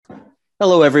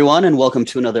Hello, everyone, and welcome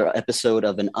to another episode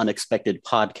of An Unexpected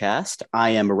Podcast. I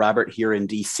am Robert here in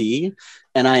DC,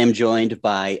 and I am joined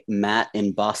by Matt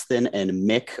in Boston and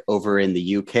Mick over in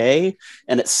the UK.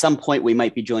 And at some point, we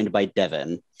might be joined by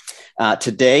Devin.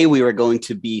 Today, we are going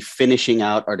to be finishing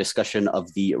out our discussion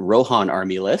of the Rohan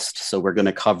army list. So we're going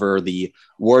to cover the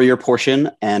warrior portion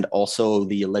and also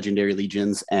the legendary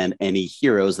legions and any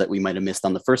heroes that we might have missed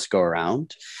on the first go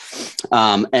around.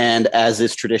 And as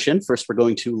is tradition, first we're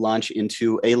going to launch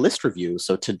into a list review.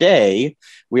 So today,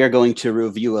 we are going to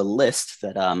review a list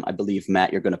that I believe,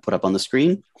 Matt, you're going to put up on the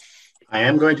screen. I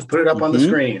am going to put it up on the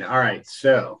screen. All right,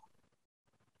 so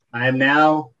I am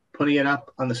now putting it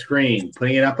up on the screen.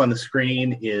 Putting it up on the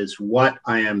screen is what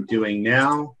I am doing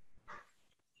now.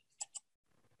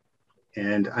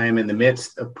 And I am in the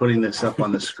midst of putting this up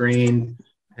on the screen.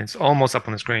 It's almost up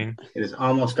on the screen. It is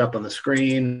almost up on the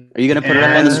screen. Are you going to put it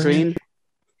up on the screen?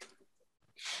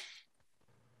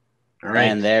 All right.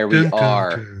 And there we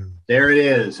are. There it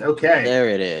is. Okay. There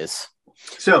it is.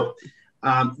 So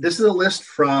this is a list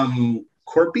from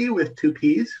Corpy with two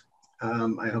P's.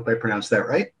 I hope I pronounced that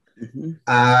right. Mm-hmm.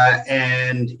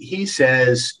 And he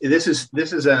says this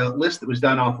is a list that was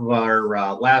done off of our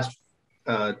last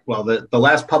the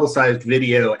last publicized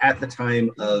video at the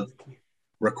time of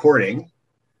recording,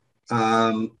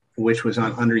 which was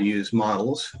on underused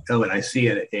models. Oh, and I see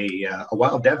a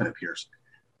wild Devin appears.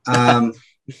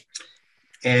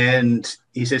 And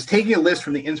he says, taking a list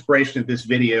from the inspiration of this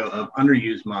video of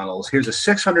underused models, here's a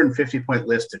 650-point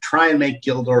list to try and make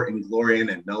Gildor,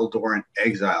 Inglorian, and Noldoran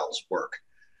Exiles work.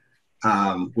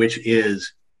 Which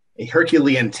is a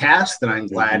Herculean task that I'm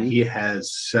glad he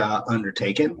has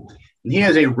undertaken. And he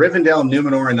has a Rivendell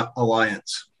Numenor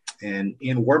alliance. And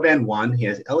in Warband 1, he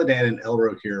has Elladan and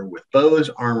Elrohir with bows,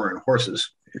 armor, and horses.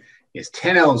 He has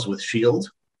 10 elves with shields.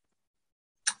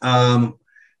 I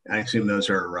assume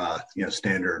those are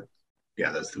standard.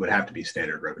 Yeah, those would have to be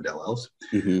standard Rivendell elves.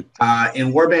 Mm-hmm.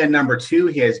 In Warband number 2,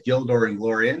 he has Gildor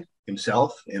Inglorian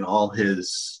himself in all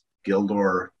his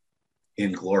Gildor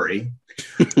in glory.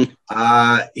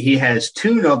 He has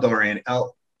 2 Noldoran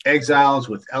exiles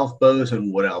with elf bows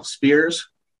and wood elf spears.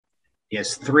 He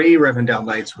has 3 Rivendell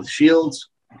knights with shields.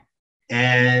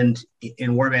 And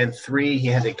in Warband 3, he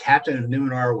has a captain of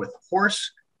Numenor with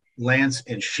horse, lance,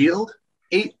 and shield.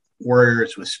 8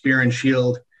 warriors with spear and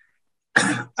shield.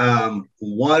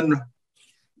 1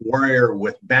 warrior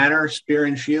with banner, spear,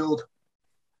 and shield.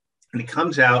 And he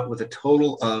comes out with a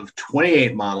total of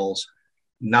 28 models,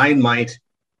 9 might,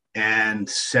 and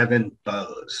 7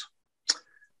 bows.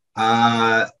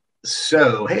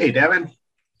 So, hey, Devin.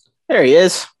 There he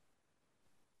is.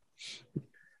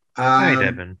 Hi,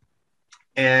 Devin.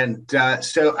 And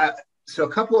so a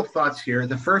couple of thoughts here.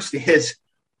 The first is,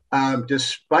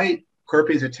 despite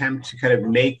Corpy's attempt to kind of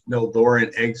make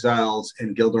Noldoran Exiles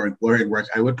and Gildor Inglorian work,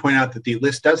 I would point out that the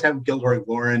list does have Gildor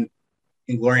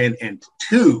Inglorian and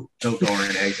 2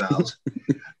 Noldoran Exiles.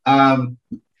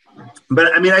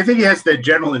 But I mean, I think he has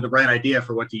generally the right idea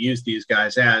for what to use these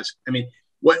guys as. I mean,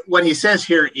 what he says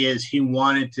here is he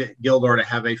wanted Gildor to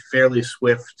have a fairly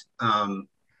swift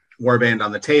warband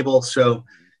on the table. So,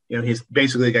 he's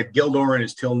basically got Gildor and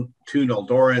his 2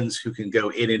 Noldorans who can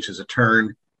go 8 inches a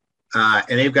turn. And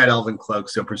they've got Elven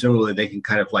Cloaks, so presumably they can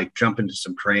kind of like jump into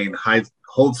some terrain,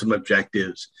 hold some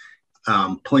objectives,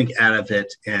 plink out of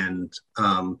it, and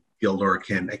Gildor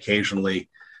can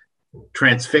occasionally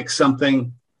transfix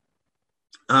something.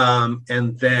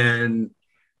 And then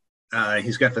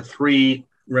he's got the 3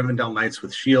 Rivendell Knights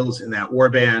with shields in that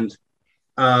warband.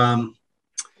 I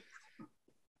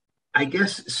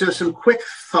guess, so some quick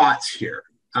thoughts here.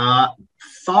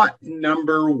 Thought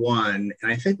number 1,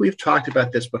 and I think we've talked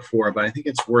about this before, but I think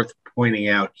it's worth pointing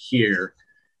out here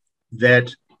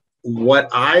that what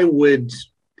I would,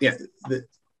 the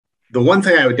one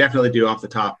thing I would definitely do off the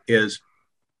top is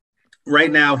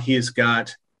right now he's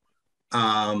got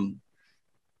 8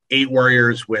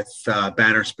 warriors with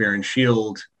banner, spear, and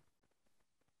shield.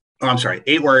 Oh, I'm sorry,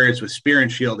 8 warriors with spear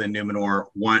and shield in Numenor,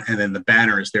 1, and then the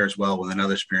banner is there as well with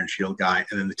another spear and shield guy,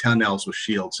 and then the 10 elves with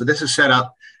shield. So this is set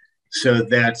up so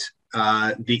that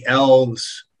the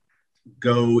elves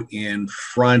go in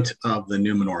front of the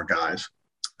Numenor guys,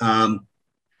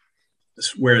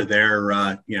 where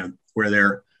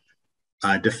their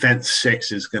defense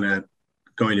 6 is going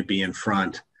to be in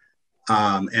front.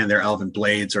 And their elven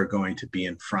blades are going to be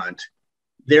in front.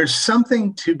 There's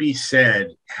something to be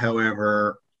said,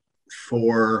 however,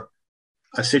 for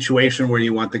a situation where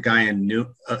you want the guy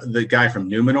from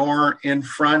Numenor in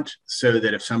front, so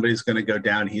that if somebody's going to go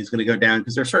down, he's going to go down.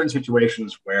 Because there are certain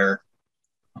situations where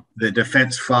the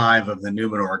defense 5 of the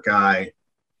Numenor guy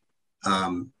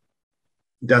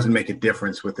doesn't make a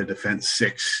difference with the defense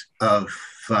 6 of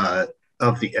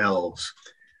the elves.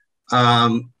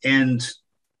 And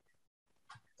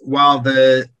while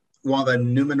the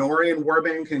Numenorian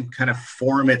warband can kind of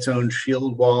form its own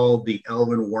shield wall, the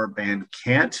Elven warband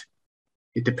can't.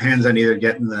 It depends on either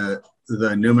getting the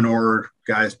Numenor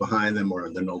guys behind them or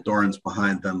the Noldorans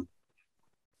behind them.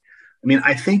 I mean,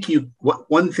 I think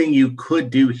one thing you could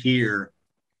do here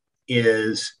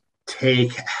is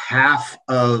take half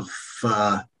of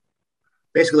the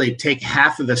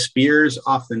spears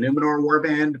off the Numenor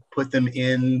warband, put them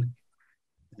in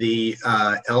the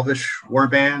Elvish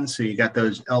warband. So you got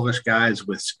those Elvish guys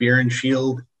with spear and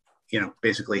shield,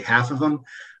 basically half of them.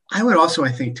 I would also,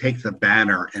 I think, take the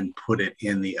banner and put it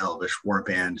in the Elvish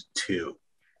warband too.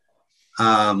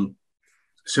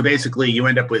 So basically you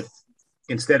end up with,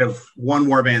 instead of one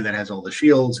warband that has all the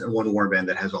shields and one warband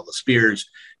that has all the spears,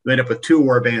 you end up with 2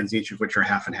 warbands, each of which are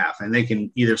half and half, and they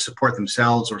can either support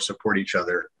themselves or support each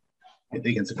other.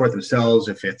 They can support themselves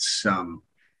if it's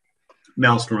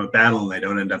Maelstrom of Battle and they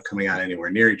don't end up coming out anywhere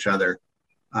near each other,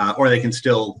 or they can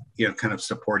still, kind of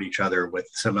support each other with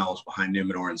some elves behind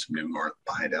Numenor and some Numenor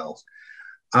behind elves.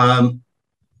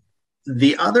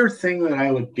 The other thing that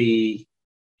I would be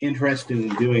interested in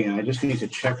doing, and I just need to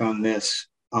check on this,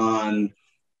 on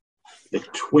the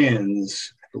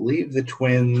twins. I believe the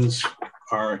twins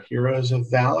are heroes of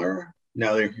valor.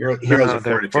 No, they're heroes of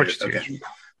fortitude. Okay.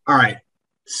 All right.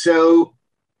 So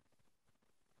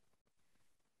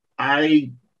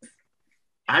I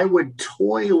would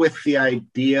toy with the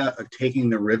idea of taking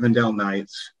the Rivendell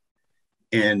Knights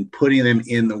and putting them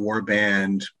in the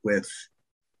warband with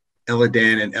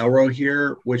Elladan and Elro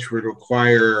here, which would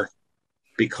require,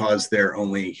 because they're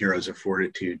only heroes of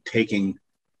fortitude, taking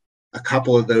a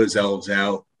couple of those elves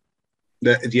out,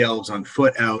 the elves on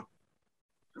foot out,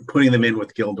 putting them in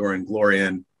with Gildor and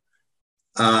Glorian,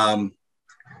 and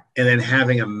then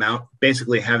having a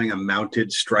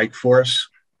mounted strike force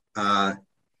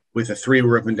with the 3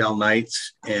 Rivendell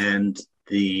Knights and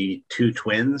the 2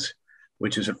 twins,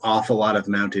 which is an awful lot of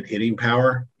mounted hitting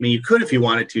power. I mean, you could, if you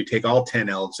wanted to, take all 10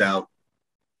 elves out,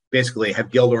 basically have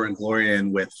Gildor and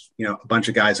Glorian with, a bunch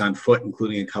of guys on foot,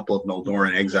 including a couple of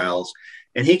Noldoran exiles,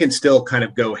 and he can still kind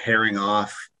of go herring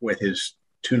off with his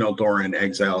 2 Noldoran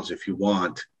exiles if you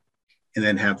want, and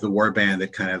then have the warband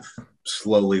that kind of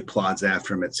slowly plods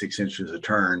after him at 6 inches a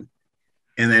turn.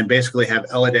 And then basically have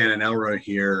Elladan and Elro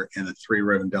here and the 3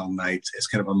 Rivendell Knights as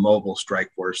kind of a mobile strike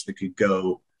force that could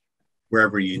go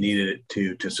wherever you needed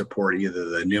it to support either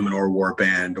the Numenor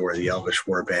warband or the Elvish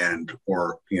warband,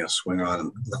 or, swing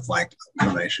on the flank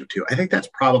combination of 2. I think that's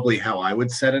probably how I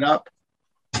would set it up.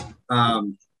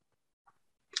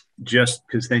 Just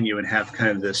because then you would have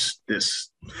kind of this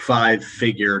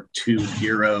 5-figure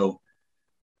 2-hero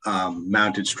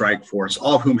mounted strike force,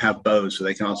 all of whom have bows, so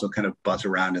they can also kind of buzz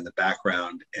around in the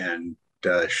background and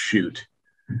shoot.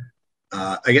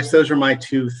 I guess those are my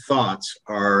 2 thoughts: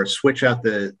 are switch out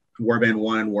the Warband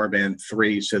 1 and Warband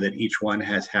 3 so that each one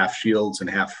has half shields and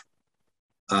half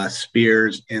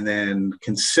spears, and then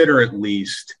consider at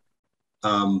least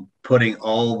putting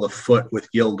all the foot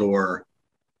with Gildor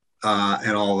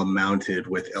and all the mounted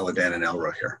with Elladan and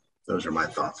Elro here. Those are my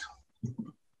thoughts.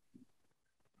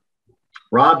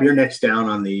 Rob, you're next down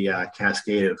on the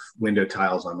cascade of window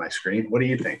tiles on my screen. What do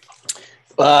you think?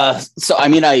 So, I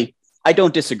mean, I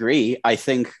don't disagree. I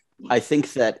think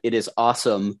that it is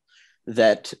awesome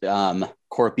that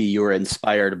Corpy, you were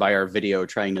inspired by our video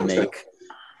trying to make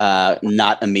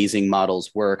not amazing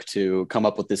models work to come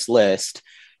up with this list.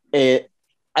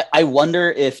 I wonder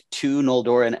if 2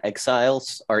 Noldoran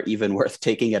exiles are even worth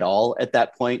taking at all at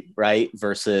that point, right?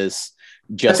 Versus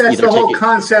just, that's the whole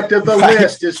concept of the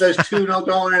list, is those 2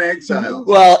 Noldoran exiles.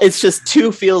 Well, it's just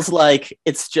 2 feels like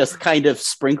it's just kind of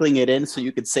sprinkling it in so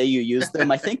you could say you used them.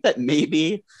 I think that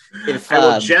maybe if I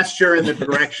will gesture in the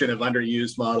direction of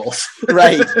underused models.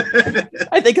 Right.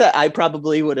 I think that I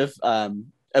probably would have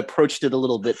approached it a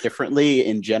little bit differently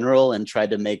in general and tried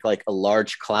to make like a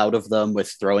large cloud of them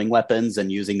with throwing weapons and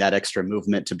using that extra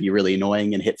movement to be really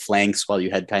annoying and hit flanks while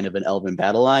you had kind of an elven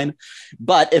battle line.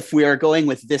 But if we are going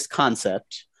with this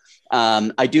concept,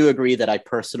 I do agree that I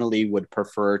personally would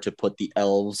prefer to put the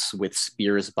elves with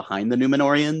spears behind the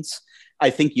Numenorians. I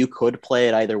think you could play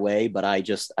it either way, but I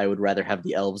would rather have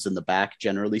the elves in the back,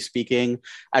 generally speaking.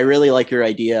 I really like your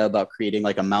idea about creating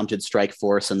like a mounted strike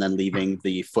force and then leaving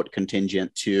the foot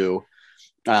contingent to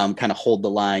kind of hold the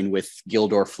line with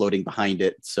Gildor floating behind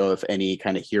it. So if any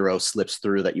kind of hero slips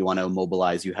through that you want to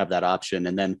immobilize, you have that option.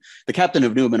 And then the captain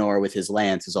of Numenor with his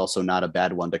lance is also not a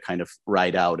bad one to kind of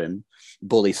ride out and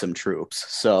bully some troops.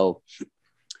 So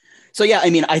yeah, I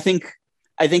mean, I think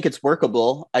I think it's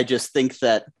workable. I just think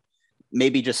that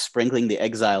maybe just sprinkling the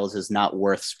exiles is not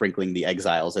worth sprinkling the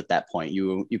exiles at that point.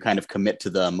 You kind of commit to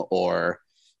them, or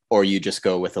you just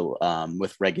go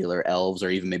with regular elves, or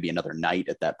even maybe another knight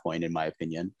at that point, in my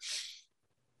opinion.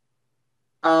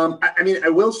 I mean, I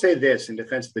will say this in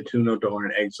defense of the two Nodoran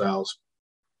exiles.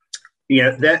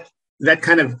 Yeah, that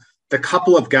kind of the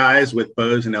couple of guys with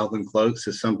bows and elven cloaks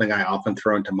is something I often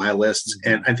throw into my lists,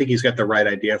 and I think he's got the right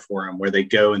idea for them, where they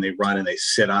go and they run and they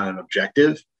sit on an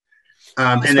objective.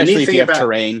 Especially and the neat if thing you have about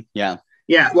terrain, yeah.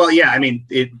 Yeah, well, yeah. I mean,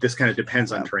 this kind of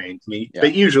depends on terrain.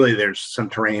 But usually there's some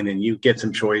terrain, and you get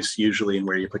some choice usually in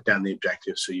where you put down the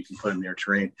objectives, so you can put them near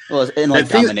terrain. Well, in like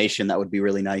domination, that would be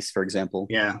really nice, for example.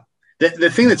 Yeah. The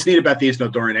thing that's neat about these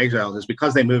Nodoran exiles is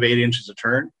because they move 8 inches a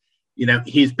turn,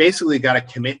 he's basically got to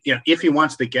commit, if he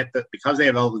wants to get because they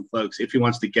have elven cloaks, if he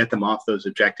wants to get them off those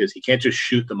objectives, he can't just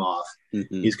shoot them off.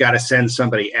 Mm-hmm. He's got to send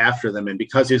somebody after them. And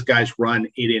because his guys run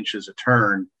 8 inches a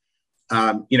turn,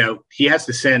 he has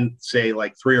to send, say,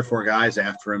 like 3 or 4 guys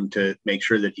after him to make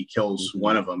sure that he kills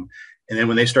one of them. And then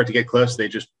when they start to get close, they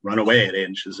just run away at 8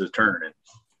 inches a turn. And,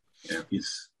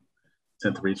 he's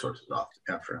sent the resources off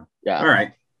after him. Yeah. All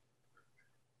right.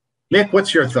 Nick,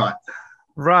 what's your thought?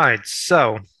 Right.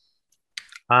 So,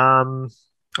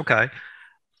 okay.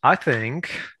 I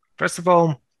think, first of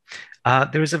all,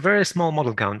 there is a very small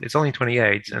model count. It's only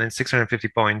 28 and it's 650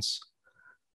 points.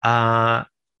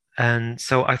 And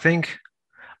so I think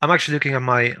I'm actually looking at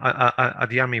my at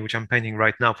the army, which I'm painting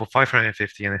right now, for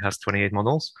 550, and it has 28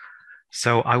 models.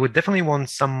 So I would definitely want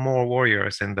some more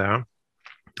warriors in there,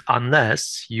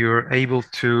 unless you're able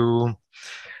to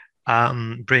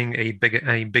bring a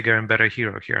bigger and better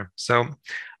hero here. So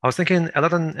I was thinking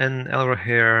Eladon and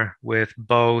Elrohir with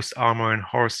bows, armor, and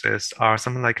horses are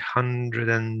something like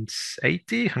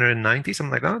 180, 190,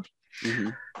 something like that. Mm-hmm.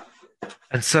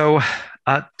 And so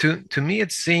to me,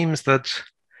 it seems that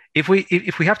if we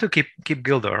have to keep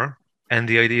Gildor and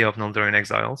the idea of Noldorian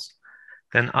exiles,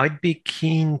 then I'd be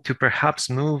keen to perhaps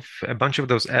move a bunch of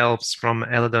those elves from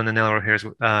Eladon and Elrohir's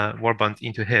warband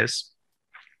into his.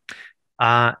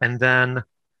 And then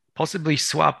possibly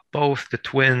swap both the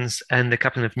twins and the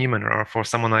Captain of Numenor for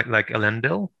someone like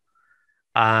Elendil,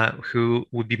 who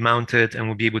would be mounted and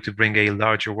would be able to bring a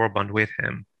larger warband with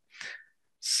him.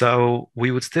 So we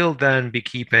would still then be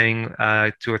keeping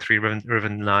 2 or 3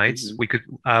 Riven Knights.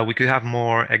 Mm-hmm. We could have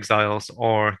more exiles,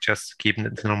 or just keep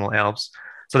the normal elves.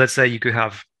 So let's say you could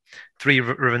have 3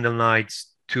 Rivendell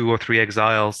Knights, 2 or 3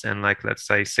 exiles, and let's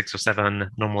say 6 or 7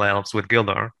 normal elves with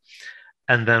Gildor.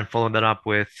 And then follow that up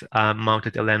with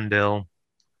mounted Elendil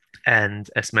and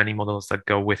as many models that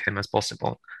go with him as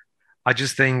possible. I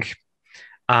just think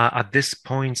at this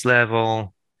points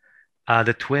level,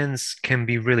 the twins can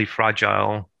be really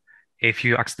fragile. If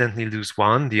you accidentally lose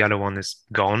one, the other one is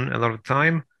gone a lot of the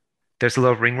time. There's a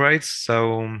lot of ring rates,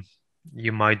 so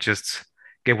you might just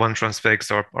get one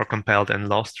transfixed or compelled and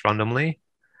lost randomly.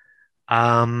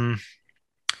 So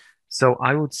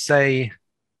I would say,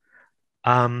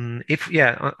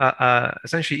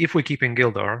 essentially, if we're keeping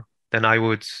Gildor, then I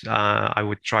would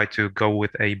try to go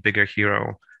with a bigger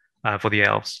hero for the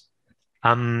elves.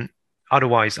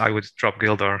 Otherwise, I would drop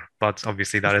Gildor, but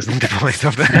obviously that isn't the point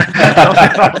of the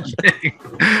thing.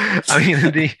 I mean,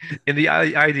 in the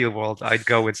ideal world, I'd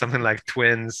go with something like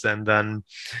twins and then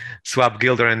swap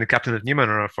Gildor and the Captain of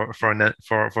Numenor for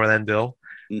Elendil.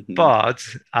 Mm-hmm. But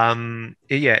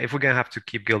if we're gonna have to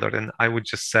keep Gildor, then I would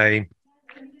just say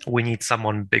we need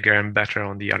someone bigger and better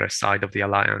on the other side of the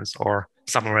alliance, or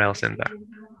somewhere else in there.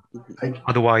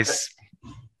 Otherwise,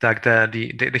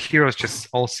 the heroes just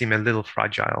all seem a little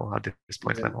fragile at this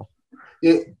point level.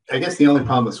 I guess the only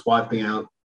problem with swapping out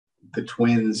the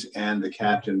twins and the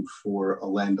captain for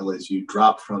Elendil is you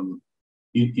drop from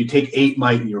you take 8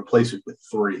 might and you replace it with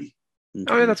 3.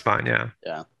 Oh yeah, that's fine. Yeah.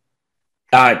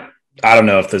 I don't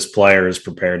know if this player is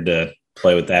prepared to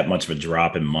play with that much of a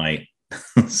drop in might.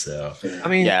 So I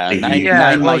mean,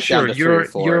 well, sure.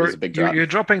 You're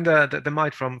dropping the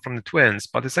might from the twins,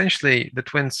 but essentially the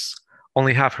twins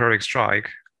only have heroic strike,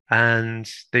 and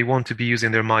they want to be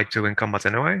using their might in combat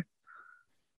anyway.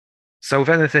 So if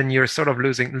anything, you're sort of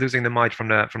losing the might from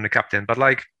the captain. But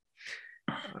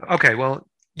okay, well,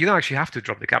 you don't actually have to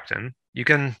drop the captain. You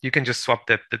can just swap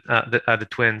the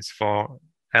twins for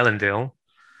Elendil,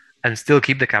 and still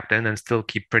keep the captain, and still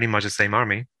keep pretty much the same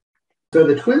army. So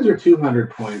the twins are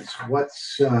 200 points.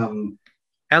 What's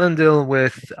Elendil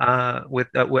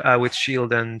with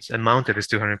shield and mounted is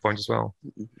 200 points as well.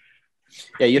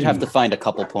 Yeah, you'd have to find a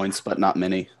couple points, but not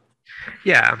many.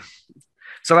 Yeah.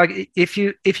 So if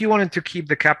you wanted to keep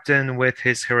the captain with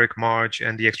his heroic march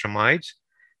and the extra might,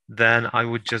 then I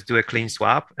would just do a clean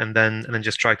swap and then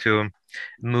just try to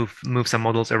move some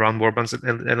models around warbands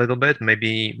a little bit.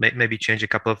 Maybe change a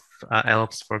couple of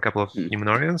elves for a couple of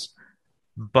Numenorians.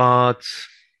 But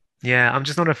yeah, I'm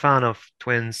just not a fan of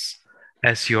twins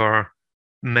as your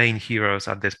main heroes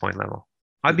at this point level.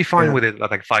 I'd be fine with it at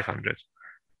like 500,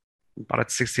 but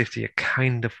at 650, I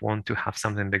kind of want to have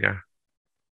something bigger.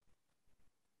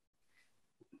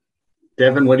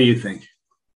 Devin, what do you think?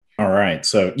 All right.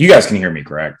 So you guys can hear me,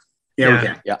 correct? Yeah, we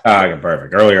can. Yeah. Okay,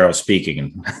 perfect. Earlier I was speaking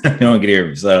and no one could hear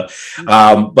me. So,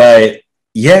 but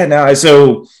yeah, no.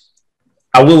 So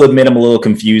I will admit I'm a little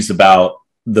confused about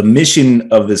the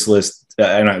mission of this list.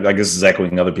 And I guess it's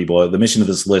echoing other people. The mission of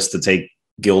this list to take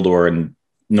Gildor and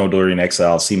Noldorian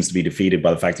Exile seems to be defeated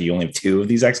by the fact that you only have 2 of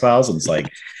these exiles. And it's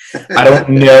like, I don't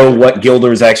know what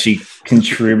Gildor is actually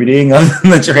contributing on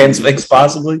the transfix,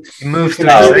 possibly. Move to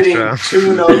contributing 2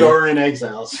 Noldorian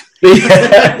exiles.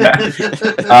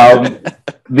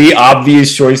 The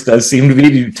obvious choice does seem to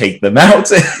be to take them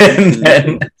out and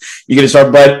then you get to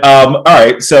start. But all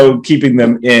right, so keeping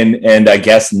them in and I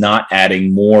guess not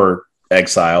adding more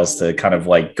exiles to kind of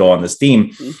like go on this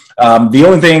theme. The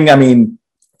only thing, I mean,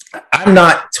 I'm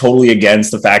not totally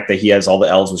against the fact that he has all the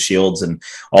elves with shields and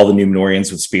all the Numenorians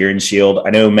with spear and shield. I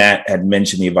know Matt had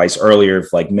mentioned the advice earlier of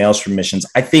like Maelstrom missions.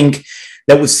 I think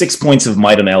that with 6 points of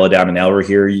might on Elladan and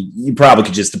Elrohir, you probably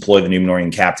could just deploy the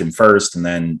Numenorian captain first and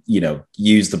then,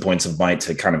 use the points of might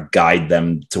to kind of guide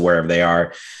them to wherever they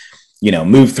are.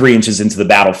 Move 3 inches into the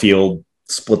battlefield,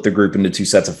 split the group into 2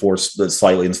 sets of 4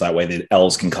 slightly, and so that way the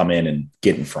elves can come in and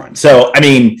get in front. So, I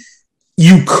mean,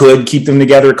 you could keep them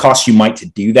together. It costs you might to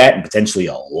do that and potentially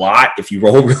a lot if you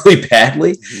roll really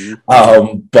badly.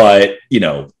 But,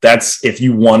 that's if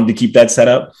you wanted to keep that set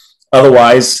up.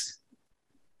 Otherwise,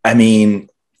 I mean,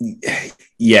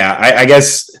 yeah, I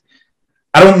guess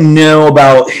I don't know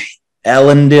about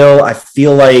Elendil. I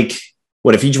feel like,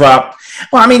 what if he dropped?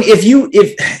 Well, I mean, I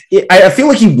feel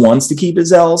like he wants to keep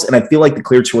his elves, and I feel like the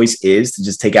clear choice is to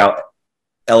just take out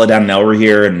Elladan and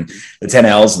Elrohir and the 10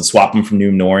 elves and swap them from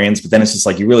Numenorians. But then it's just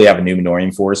like you really have a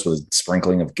Numenorian force with a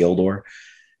sprinkling of Gildor.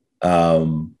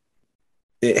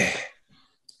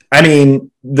 I mean,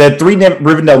 the 3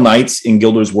 Rivendell Knights in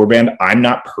Gildor's Warband, I'm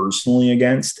not personally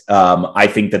against. I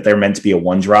think that they're meant to be a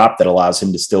 1-drop that allows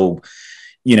him to still,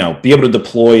 be able to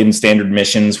deploy in standard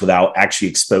missions without actually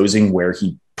exposing where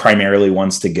he primarily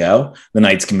wants to go. The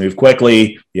Knights can move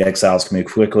quickly, the Exiles can move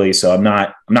quickly, so I'm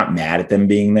not mad at them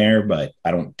being there, but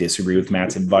I don't disagree with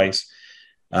Matt's advice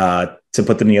to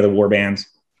put them in the other warbands.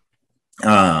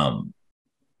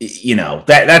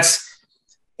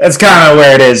 That's kind of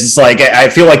where it is. It's like, I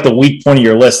feel like the weak point of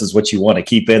your list is what you want to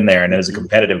keep in there. And as a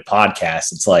competitive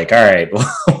podcast, it's like, all right, well,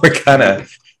 we're kind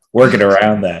of working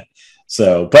around that.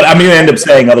 So, but I'm going to end up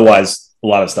saying otherwise. A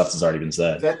lot of stuff has already been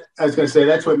said. I was going to say,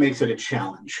 that's what makes it a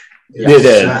challenge. It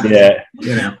is, yeah.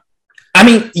 I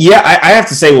mean, yeah, I have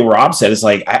to say what Rob said is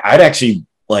like, I'd actually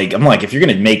like, I'm like, if you're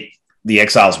going to make the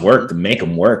exiles work, then make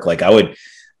them work. Like I would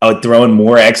throw in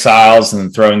more exiles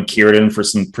and throw in Círdan for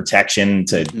some protection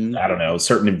to, I don't know,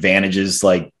 certain advantages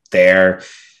like there.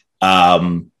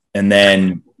 And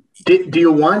then. Do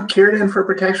you want Círdan for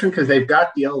protection? Because they've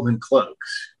got the elven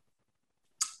cloaks.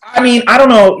 I mean, I don't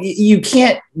know. You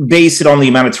can't base it on the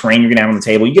amount of terrain you're going to have on the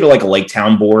table. You get like a lake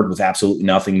town board with absolutely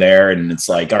nothing there. And it's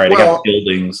like, all right, I got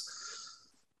buildings.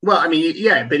 Well, I mean,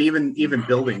 yeah, but even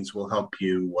buildings will help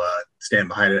you stand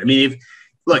behind it. I mean,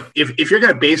 if you're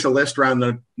going to base a list around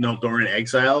the Noldorian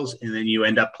Exiles and then you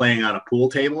end up playing on a pool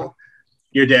table,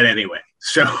 you're dead anyway.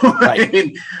 So,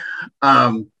 right.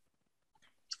 I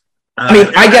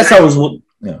guess I was, go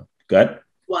ahead.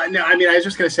 Well, no, I mean, I was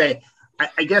just going to say,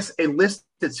 I guess a list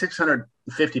at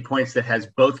 650 points that has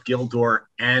both Gildor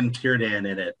and Círdan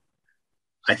in it,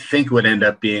 I think would end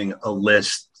up being a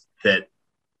list that,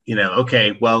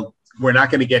 okay, well, we're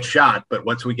not going to get shot, but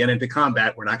once we get into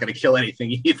combat, we're not going to kill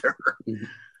anything either.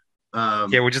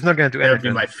 We're just not going to do anything. That would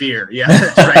be my fear. Yeah,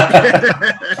 that's right.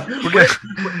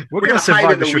 we're going to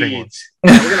survive the shooting weeds.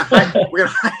 We're going to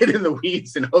hide in the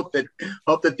weeds and hope that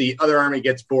the other army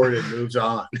gets bored and moves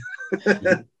on.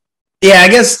 Yeah, I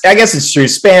guess it's true.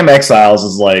 Spam exiles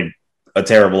is like a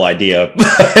terrible idea.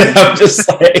 I'm just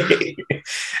like,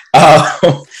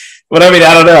 but I mean,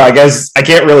 I don't know. I guess I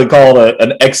can't really call it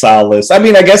an exile list. I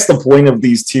mean, I guess the point of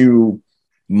these 2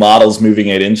 models moving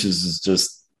 8 inches is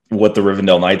just what the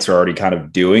Rivendell Knights are already kind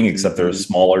of doing, except they're a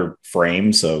smaller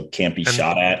frame, so can't be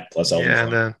shot at. Plus,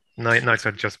 the Knights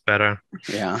are just better.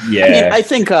 Yeah. Yeah. I mean,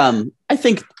 I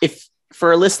think if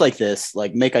for a list like this,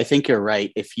 like Mick, I think you're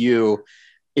right. If you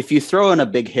if you throw in a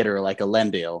big hitter like a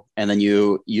Elendil, and then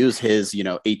you use his,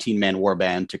 18-man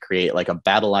warband to create like a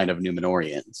battle line of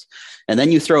Numenorians, and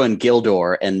then you throw in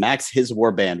Gildor and max his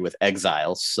warband with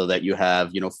exiles so that you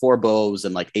have, 4 bows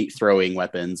and like 8 throwing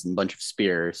weapons and a bunch of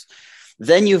spears.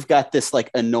 Then you've got this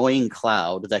like annoying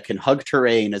cloud that can hug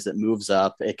terrain as it moves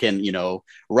up. It can,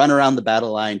 run around the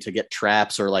battle line to get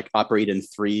traps or like operate in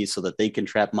 3 so that they can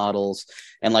trap models.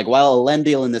 And like while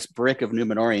Elendil and this brick of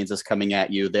Numenorians is coming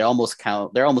at you, they're almost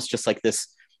just like this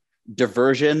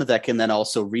diversion that can then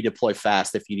also redeploy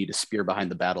fast if you need a spear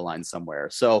behind the battle line somewhere.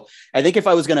 So I think if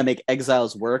I was going to make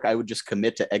exiles work, I would just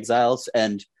commit to exiles.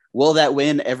 And will that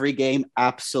win every game?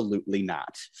 Absolutely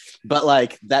not. But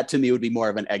like that to me would be more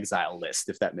of an exile list,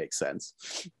 if that makes sense.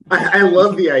 I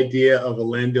love the idea of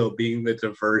Elendil being the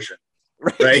diversion,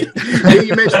 right?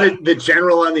 You mentioned the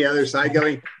general on the other side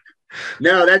going,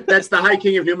 no, that's the High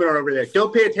King of Numenor over there.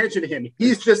 Don't pay attention to him.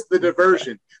 He's just the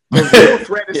diversion. The real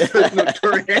threat is the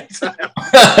Notorian Exile.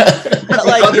 But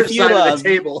like if you the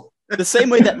table. The same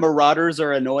way that Marauders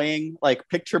are annoying, like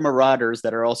picture Marauders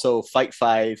that are also fight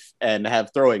 5 and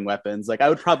have throwing weapons. Like I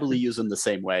would probably use them the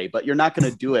same way, but you're not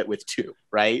going to do it with 2,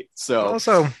 right? So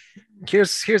also,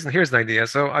 here's an idea.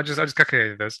 So I just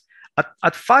calculated this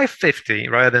at 550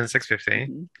 rather than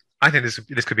 650. Mm-hmm. I think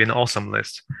this could be an awesome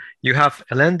list. You have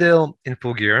Elendil in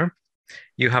full gear.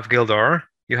 You have Gildor.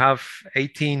 You have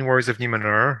 18 Warriors of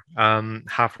Numenor,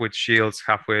 half with shields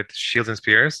and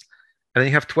spears. And then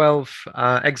you have 12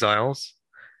 exiles,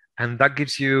 and that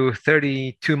gives you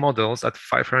 32 models at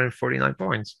 549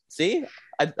 points. See,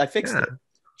 I fixed it.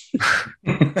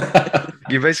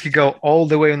 You basically go all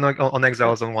the way on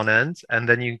exiles on one end, and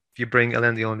then you bring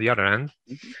Elendil on the other end,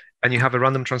 and you have a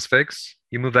random transfix.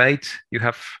 You move 8, you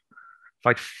have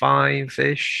fight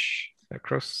 5-ish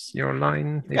across your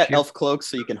line. You got elf cloaks,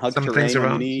 so you can hug terrain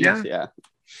around. Yeah.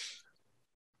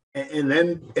 And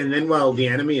then while the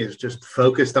enemy is just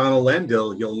focused on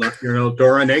Elendil,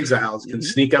 Doran exiles can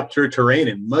sneak up through terrain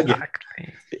and mug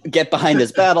it. Get behind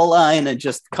his battle line and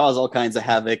just cause all kinds of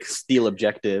havoc, steal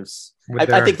objectives.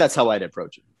 I think that's how I'd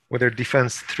approach it. With their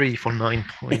defense 3 for 9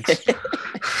 points.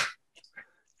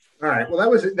 All right. Well,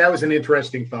 that was an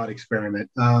interesting thought experiment.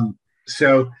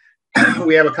 So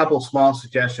we have a couple small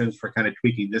suggestions for kind of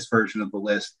tweaking this version of the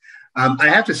list. I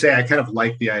have to say I kind of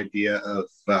like the idea of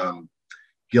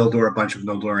Gildor, a bunch of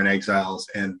Noldor exiles,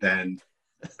 and then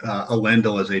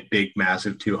Elendil as a big,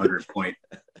 massive 200-point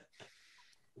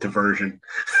diversion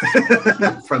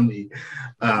from the.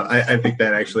 I think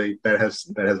that actually that has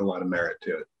a lot of merit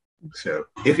to it. So,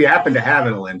 if you happen to have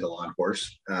an Elendil on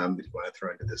horse, if you want to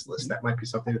throw into this list, that might be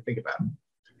something to think about.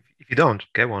 If you don't,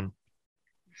 get one.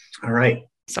 All right.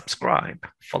 Subscribe.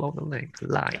 Follow the link.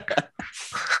 Like.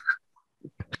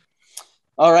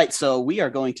 All right, so we are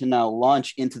going to now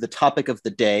launch into the topic of the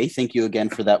day. Thank you again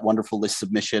for that wonderful list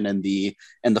submission and the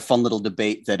fun little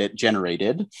debate that it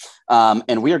generated.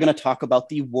 And we are going to talk about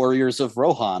the Warriors of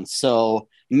Rohan. So,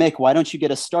 Mick, why don't you get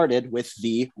us started with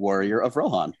the Warrior of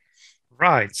Rohan?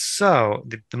 Right. So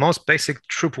the most basic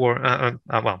the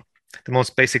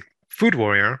most basic food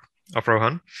warrior of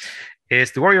Rohan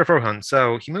is the Warrior of Rohan.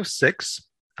 So he moves 6,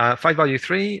 fight value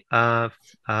 3.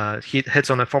 He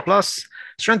hits on a 4+,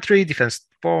 strength 3, defense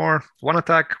 4, 1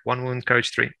 attack, 1 wound,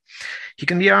 courage 3. He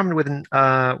can be armed with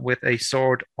a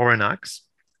sword or an axe,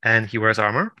 and he wears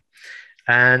armor.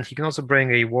 And he can also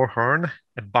bring a war horn,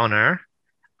 a banner,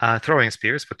 throwing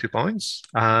spears for 2 points,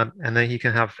 and then he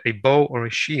can have a bow or a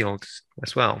shield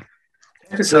as well.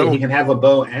 So he can have a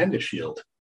bow and a shield.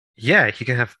 Yeah, he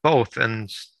can have both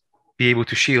and be able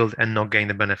to shield and not gain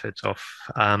the benefits of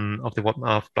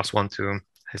 +1 to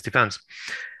his defense.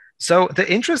 So the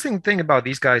interesting thing about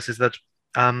these guys is that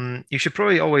you should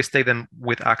probably always take them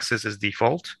with axes as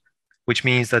default, which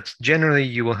means that generally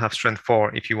you will have strength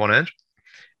 4 if you want it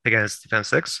against defense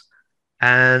 6,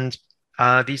 and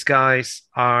these guys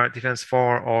are defense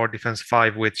 4 or defense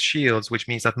 5 with shields, which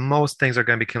means that most things are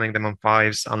going to be killing them on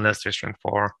 5s unless they're strength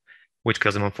 4, which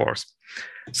kills them on 4s.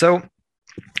 So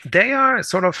they are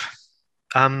sort of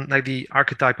like the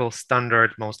archetypal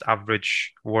standard most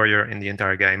average warrior in the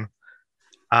entire game.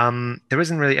 There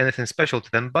isn't really anything special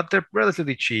to them, but they're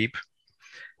relatively cheap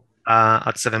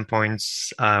at 7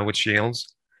 points with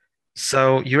shields.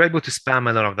 So you're able to spam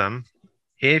a lot of them.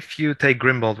 If you take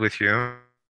Grimbold with you,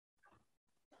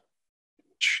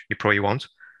 you probably won't.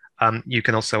 You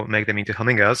can also make them into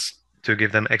Hummingas to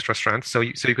give them extra strength. So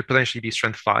you could potentially be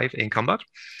strength 5 in combat.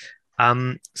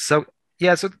 So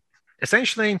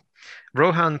essentially,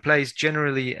 Rohan plays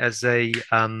generally as a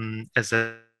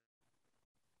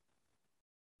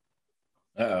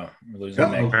we're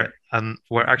losing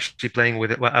we're actually playing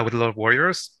with a lot of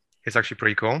warriors. It's actually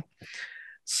pretty cool.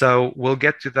 So we'll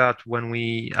get to that when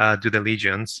we do the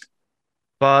legions.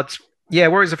 But yeah,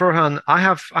 Warriors of Rohan, I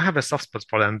have a soft spot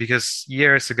for them because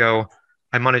years ago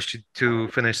I managed to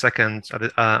finish second at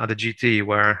the GT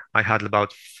where I had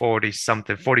about 40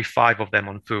 something, 45 of them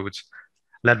on food,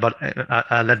 led by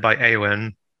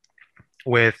Eowyn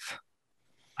with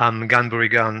Ganbury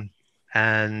Gun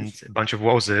and a bunch of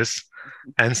Wozes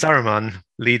and Saruman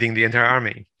leading the entire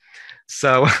army.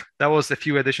 So that was a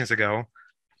few editions ago,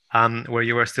 where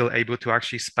you were still able to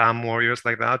actually spam warriors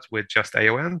like that with just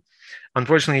AoN.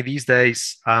 Unfortunately, these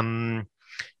days,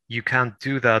 you can't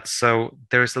do that. So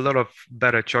there's a lot of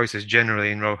better choices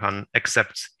generally in Rohan,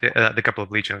 except the couple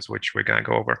of legions, which we're going to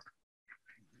go over.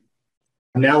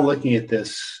 I'm now looking at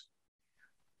this,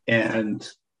 and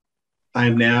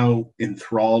I'm now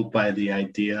enthralled by the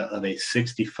idea of a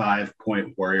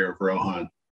 65-point Warrior of Rohan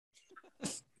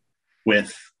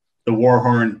with the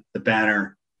Warhorn, the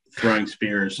banner, throwing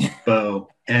spears, bow,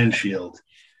 and shield.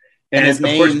 And his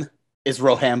name is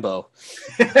Rohambo.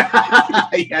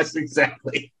 Yes,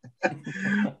 exactly.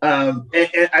 And,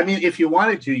 I mean, if you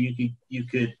wanted to, you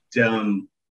could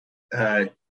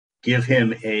give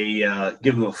him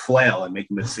a flail and make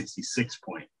him a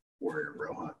 66-point Warrior of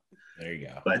Rohan. There you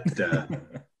go. But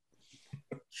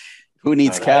who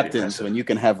needs captains when you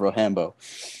can have Rohambo?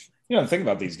 You know, the thing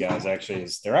about these guys actually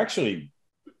is they're actually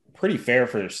pretty fair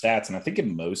for their stats. And I think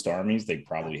in most armies, they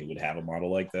probably would have a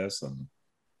model like this and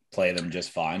play them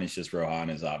just fine. It's just Rohan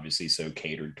is obviously so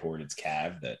catered toward its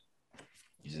cav that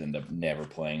you just end up never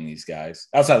playing these guys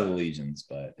outside of the legions.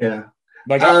 But yeah,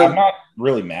 like I'm not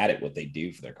really mad at what they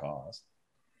do for their cause.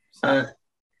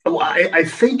 Well, I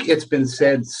think it's been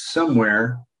said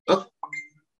somewhere.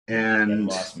 And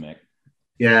lost Mick.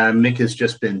 Yeah, Mick has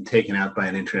just been taken out by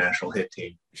an international hit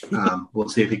team. We'll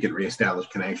see if he can reestablish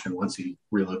connection once he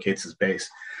relocates his base.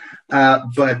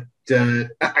 But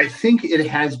I think it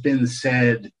has been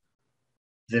said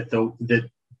that that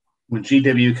when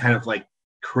GW kind of like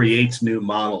creates new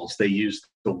models, they use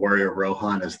the Warrior of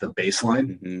Rohan as the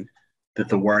baseline. Mm-hmm. That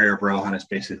the Warrior of Rohan is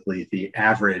basically the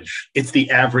average. It's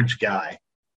the average guy.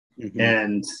 Mm-hmm.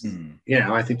 And, you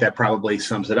know, I think that probably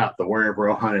sums it up. The Warrior of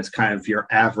Rohan is kind of your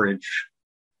average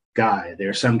guy. There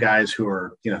are some guys who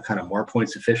are, you know, kind of more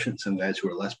points efficient, some guys who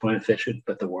are less point efficient,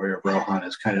 but the Warrior of Rohan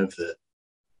is kind of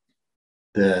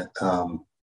the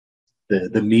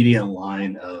median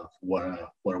line of what a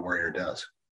warrior does.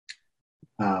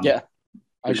 Yeah.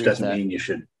 Which doesn't mean you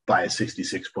should buy a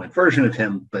 66-point version of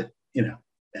him, but, you know,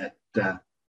 at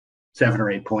 7 or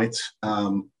 8 points,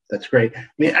 that's great. I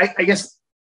mean, I guess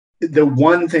the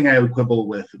one thing I would quibble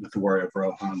with the Warrior of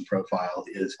Rohan profile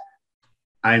is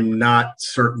I'm not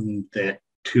certain that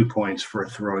 2 points for a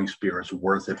throwing spear is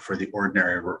worth it for the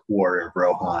ordinary Warrior of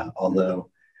Rohan,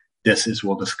 although this, as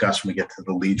we'll discuss when we get to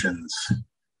the legions,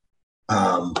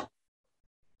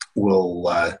 will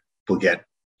get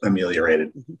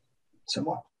ameliorated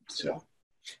somewhat. So,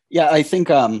 yeah, I think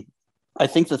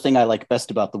the thing I like best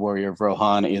about the Warrior of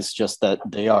Rohan is just that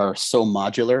they are so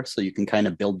modular, so you can kind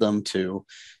of build them to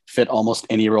fit almost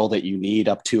any role that you need,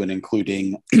 up to and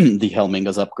including the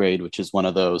Helminga's upgrade, which is one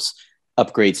of those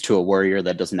upgrades to a warrior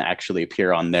that doesn't actually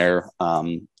appear on their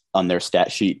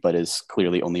stat sheet, but is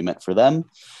clearly only meant for them.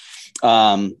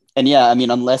 And yeah, I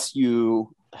mean, unless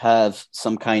you have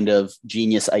some kind of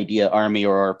genius idea army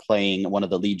or are playing one of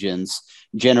the legions,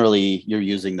 generally you're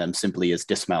using them simply as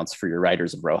dismounts for your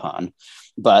Riders of Rohan.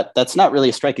 But that's not really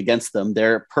a strike against them.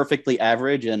 They're perfectly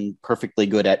average and perfectly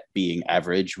good at being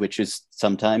average, which is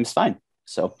sometimes fine.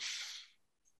 So,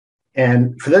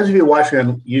 and for those of you watching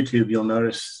on YouTube, you'll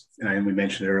notice, and we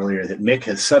mentioned it earlier, that Mick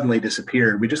has suddenly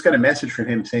disappeared. We just got a message from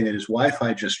him saying that his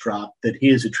Wi-Fi just dropped, that he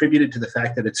has attributed to the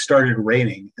fact that it started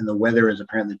raining and the weather is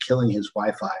apparently killing his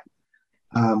Wi-Fi,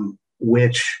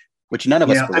 which none of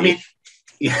us believe. I mean,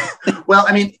 yeah, well,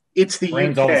 I mean, it's the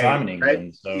rains UK, all the time in England,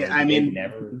 right? so yeah, I mean,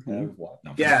 never have what?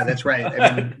 No. Yeah, that's right.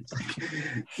 I mean,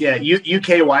 yeah,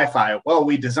 UK Wi-Fi. Well,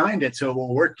 we designed it so it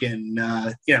will work in,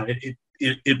 you know,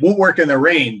 it won't work in the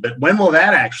rain, but when will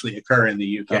that actually occur in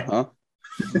the UK? Uh-huh.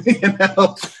 You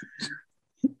know,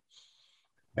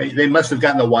 they must have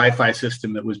gotten the Wi-Fi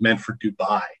system that was meant for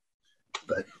Dubai.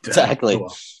 But exactly.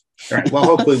 Well. All right. Well,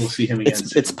 hopefully we'll see him again.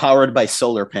 It's powered by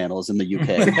solar panels in the UK.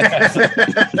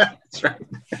 That's right.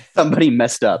 Somebody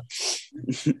messed up.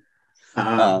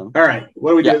 All right.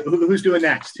 What do we do? Who's doing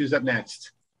next? Who's up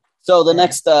next? So the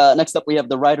next up, we have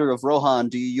the Rider of Rohan.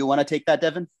 Do you want to take that,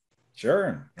 Devin?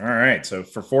 Sure. All right. So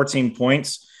for 14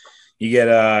 points, you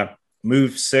get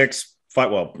move 6,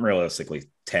 fight. Well, realistically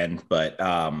 10, but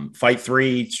fight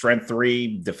 3, strength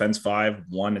 3, defense 5,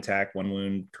 1 attack, 1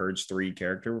 wound, courage 3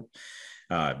 character.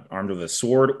 armed with a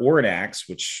sword or an axe,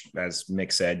 which, as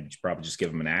Mick said, you should probably just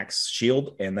give them an axe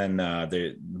shield, and then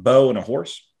the bow and a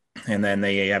horse. And then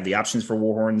they have the options for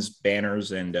war horns,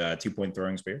 banners, and 2-point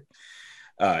throwing spear.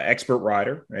 Expert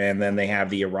rider, and then they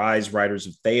have the Arise Riders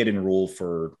of Theoden rule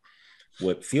for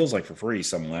what feels like for free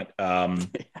somewhat.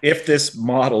 If this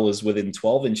model is within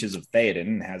 12 inches of Theoden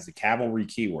and has the cavalry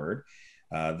keyword,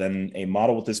 then a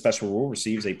model with this special rule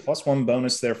receives a +1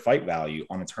 bonus to their fight value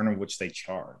on a turn in which they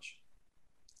charge.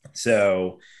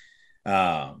 So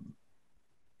yeah,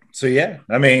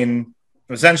 I mean,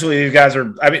 essentially, these guys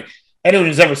are. I mean, anyone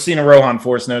who's ever seen a Rohan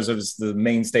force knows that it's the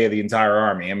mainstay of the entire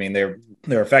army. I mean, they're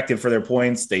effective for their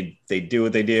points. They do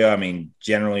what they do. I mean,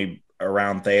 generally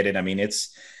around Theoden. I mean,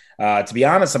 it's to be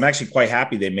honest, I'm actually quite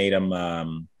happy they made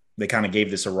them. They kind of gave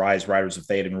this Arise Riders of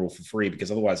Theoden rule for free,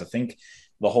 because otherwise, I think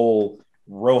the whole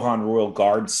Rohan Royal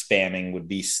Guard spamming would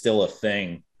be still a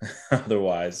thing.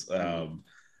 Otherwise,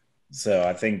 so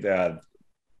I think I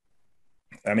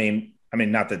mean,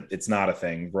 not that it's not a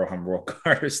thing. Rohan Royal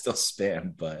Guard is still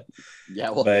spam, but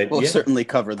we'll certainly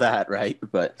cover that, right?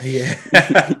 But yeah.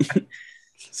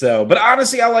 So, but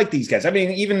honestly, I like these guys. I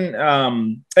mean,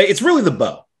 even it's really the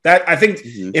bow. That I think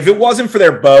if it wasn't for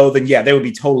their bow, then yeah, they would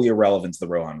be totally irrelevant to the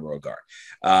Rohan Royal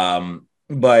Guard.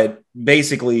 But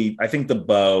basically, I think the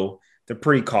bow, they're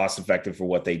pretty cost effective for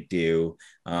what they do.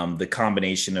 The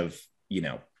combination of,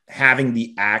 having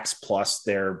the axe plus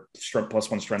their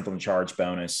 +1 strength on the charge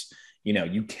bonus,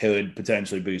 you could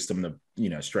potentially boost them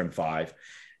to, strength 5.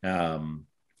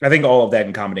 I think all of that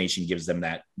in combination gives them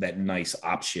that nice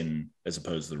option as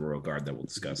opposed to the Royal Guard that we'll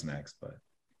discuss next. But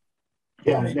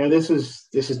yeah, no, this is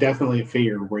definitely a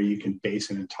figure where you can base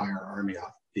an entire army off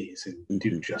of these and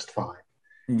do just fine.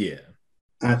 Yeah.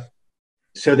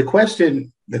 So the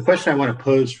question I want to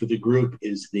pose for the group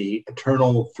is the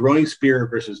eternal throwing spear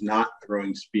versus not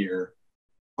throwing spear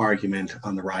argument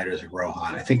on the Riders of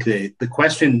Rohan. I think the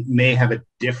question may have a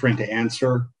different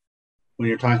answer when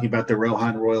you're talking about the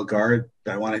Rohan Royal Guard,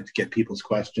 but I wanted to get people's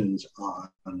questions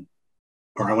on,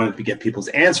 or I wanted to get people's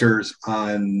answers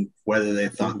on whether they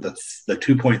thought that the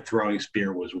 2-point throwing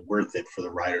spear was worth it for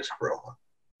the Riders of Rohan.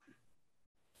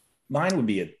 Mine would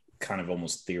be a kind of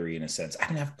almost theory in a sense. I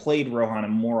mean, I've played Rohan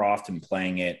and more often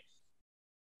playing it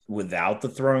without the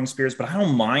throwing spears, but I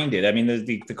don't mind it. I mean,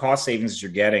 the cost savings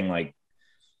you're getting, like,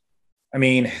 I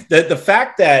mean, the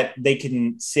fact that they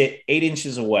can sit 8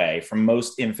 inches away from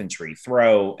most infantry,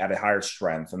 throw at a higher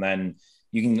strength, and then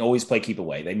you can always play keep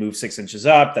away. They move 6 inches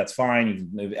up. That's fine. You can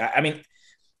move. I mean,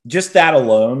 just that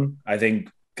alone, I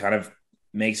think, kind of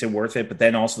makes it worth it. But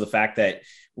then also the fact that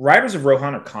Riders of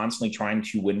Rohan are constantly trying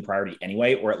to win priority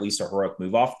anyway, or at least a heroic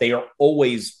move off. They are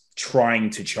always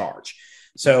trying to charge.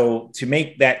 So to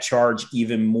make that charge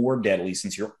even more deadly,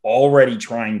 since you're already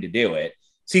trying to do it,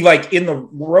 see, like in the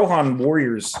Rohan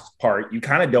Warriors part, you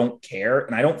kind of don't care.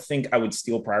 And I don't think I would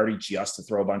steal priority just to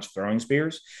throw a bunch of throwing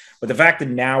spears. But the fact that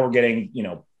now we're getting,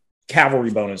 cavalry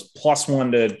bonus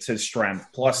 +1 to strength,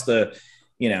 plus the,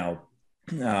 now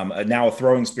a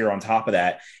throwing spear on top of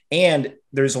that. And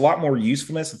there's a lot more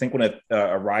usefulness. I think when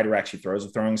a rider actually throws a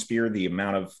throwing spear, the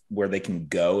amount of where they can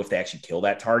go if they actually kill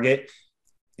that target,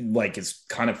 like, is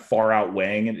kind of far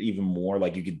outweighing it even more.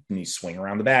 Like you could swing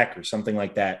around the back or something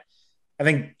like that. I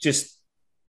think just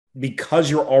because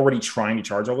you're already trying to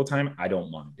charge all the time, I don't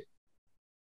mind it.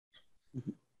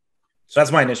 So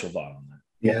that's my initial thought on that.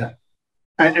 Yeah.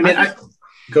 I mean,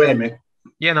 go ahead, Mick.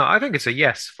 Yeah, no, I think it's a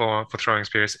yes for throwing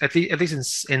spears. At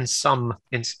least in some,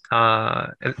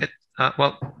 well,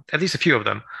 at least a few of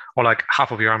them, or like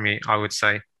half of your army, I would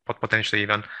say, but potentially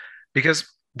even, because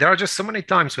there are just so many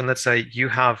times when, let's say, you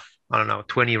have, I don't know,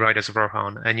 20 Riders of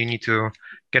Rohan, and you need to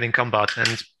get in combat,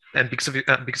 and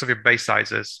because of your base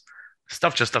sizes,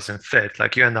 stuff just doesn't fit.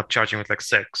 Like you end up charging with like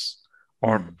 6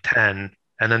 or 10,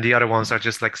 and then the other ones are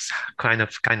just like kind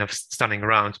of stunning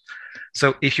around.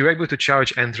 So if you're able to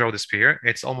charge and throw the spear,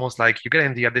 it's almost like you're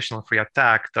getting the additional free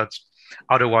attack that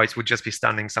otherwise would just be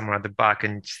standing somewhere at the back,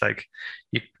 and it's like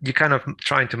you kind of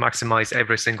trying to maximize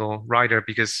every single rider,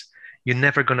 because you're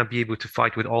never going to be able to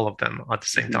fight with all of them at the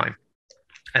same time.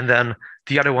 And then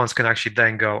the other ones can actually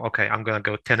then go, okay, I'm going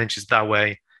to go 10 inches that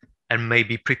way and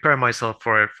maybe prepare myself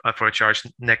for a charge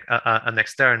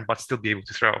next turn, but still be able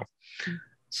to throw.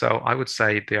 So I would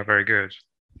say they are very good.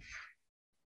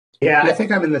 Yeah, I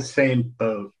think I'm in the same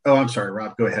boat. Oh, I'm sorry,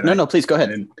 Rob. Go ahead. No, please go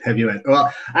ahead. And have you?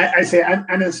 Well, I say I'm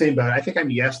in the same boat. I think I'm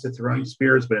yes to throwing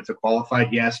spears, but it's a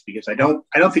qualified yes, because I don't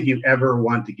think you ever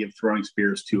want to give throwing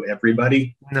spears to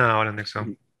everybody. No, I don't think so.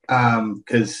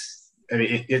 Because I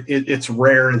mean, it's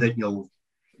rare that you'll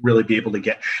really be able to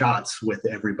get shots with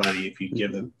everybody if you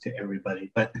give them to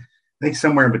everybody. But I think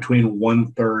somewhere between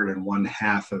 1/3 and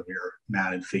 1/2 of your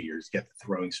mounted figures get the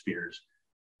throwing spears.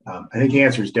 I think the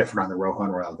answer is different on the Rohan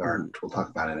Royal Guard, which we'll talk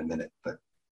about in a minute. But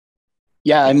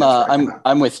yeah,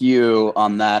 I'm with you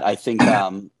on that. I think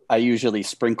I usually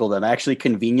sprinkle them. Actually,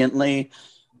 conveniently,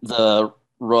 the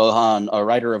Rohan, a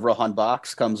rider of Rohan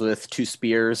box comes with 2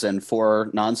 spears and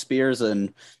 4 non-spears,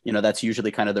 and that's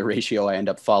usually kind of the ratio I end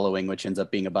up following, which ends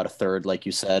up being about 1/3, like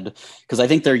you said, because I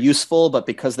think they're useful, but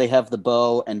because they have the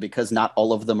bow and because not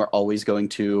all of them are always going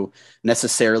to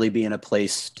necessarily be in a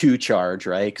place to charge,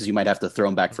 right? Because you might have to throw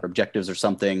them back for objectives or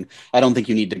something. I don't think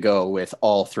you need to go with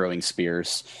all throwing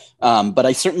spears. But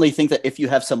I certainly think that if you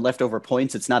have some leftover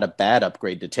points, it's not a bad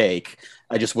upgrade to take.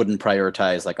 I just wouldn't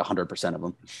prioritize like 100% of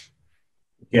them.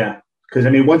 Yeah, because I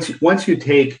mean, once you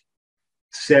take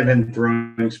 7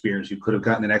 throwing spears, you could have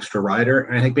gotten an extra rider.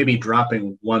 And I think maybe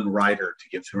dropping 1 rider to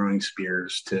give throwing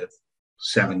spears to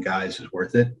 7 guys is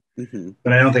worth it. Mm-hmm.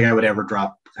 But I don't think I would ever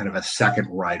drop kind of a second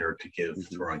rider to give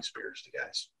throwing spears to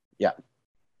guys. Yeah.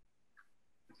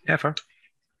 Yeah, fair.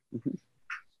 Mm-hmm.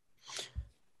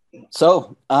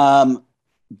 So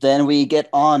then we get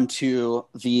on to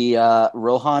the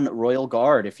Rohan Royal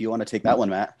Guard, if you want to take that one,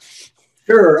 Matt.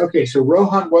 Sure. Okay. So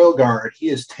Rohan Royal Guard, he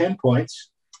is 10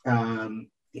 points.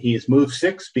 He is move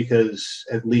 6 because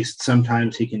at least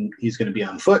sometimes he's going to be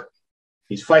on foot.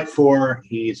 He's fight 4.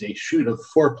 He's a shoot of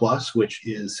 4+, which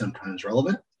is sometimes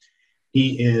relevant.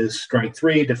 He is strength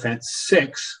 3, defense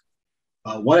 6,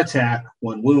 1 attack,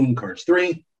 1 wound, cards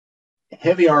 3,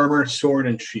 heavy armor, sword,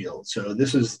 and shield. So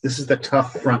this is the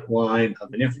tough front line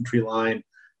of an infantry line,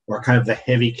 or kind of the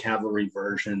heavy cavalry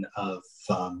version of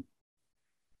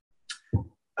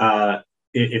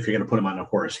if you're going to put him on a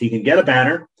horse. He can get a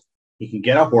banner, he can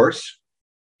get a horse,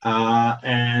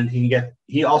 and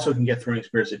he also can get throwing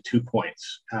spears at 2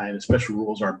 points. And the special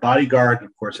rules are bodyguard and,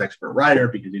 of course, expert rider,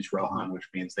 because he's Rohan, which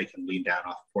means they can lean down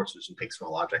off horses and pick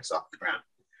small objects off the ground.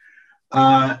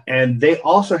 And they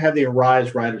also have the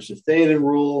Arise Riders of Theoden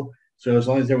rule. So as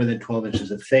long as they're within 12 inches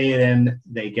of Theoden,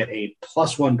 they get a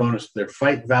 +1 bonus to their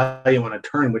fight value on a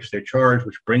turn in which they're charged,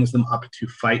 which brings them up to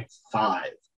fight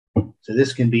 5. So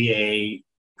this can be a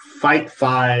fight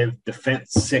 5,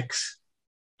 defense 6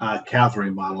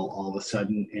 cavalry model all of a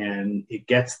sudden, and it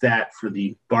gets that for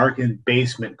the bargain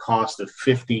basement cost of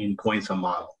 15 points a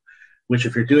model, which,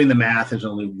 if you're doing the math, is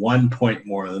only 1 point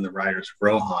more than the Riders of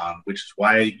Rohan, which is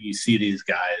why you see these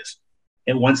guys.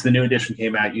 And once the new edition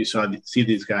came out, you see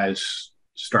these guys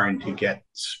starting to get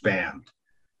spammed.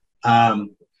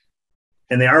 And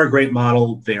they are a great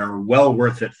model. They are well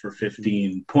worth it for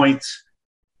 15 points.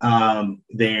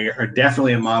 They are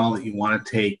definitely a model that you want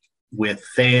to take with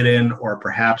Theoden, or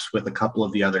perhaps with a couple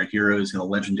of the other heroes in the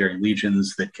Legendary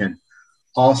Legions that can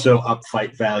also up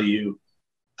fight value.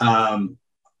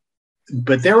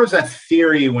 But there was a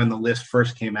theory when the list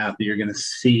first came out that you're going to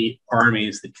see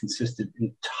armies that consisted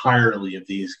entirely of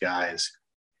these guys.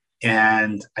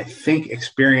 And I think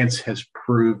experience has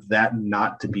proved that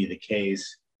not to be the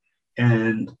case.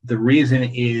 And the reason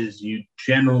is you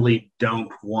generally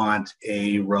don't want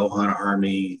a Rohan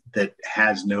army that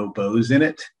has no bows in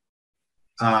it,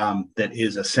 that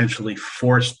is essentially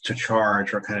forced to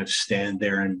charge or kind of stand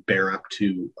there and bear up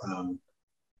to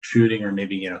shooting, or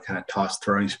maybe, kind of toss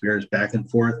throwing spears back and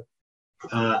forth.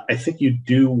 I think you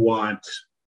do want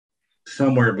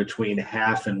somewhere between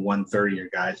half and 1/3 of your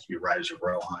guys to be Riders of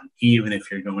Rohan, even if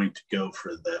you're going to go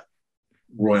for the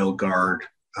Royal Guard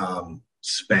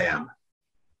spam.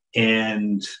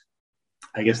 And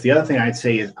I guess the other thing I'd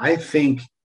say is, I think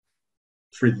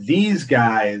for these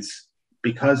guys,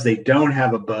 because they don't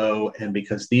have a bow and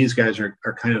because these guys are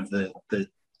kind of the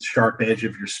sharp edge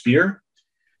of your spear,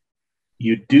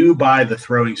 you do buy the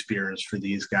throwing spears for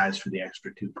these guys for the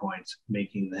extra 2 points,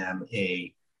 making them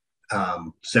a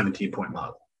 17-point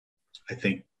model. I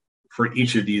think for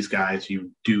each of these guys,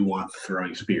 you do want the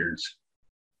throwing spears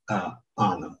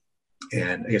on them.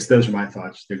 And I guess those are my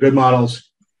thoughts. They're good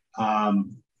models.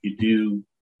 You do.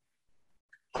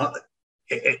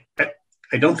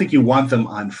 I don't think you want them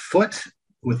on foot,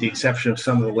 with the exception of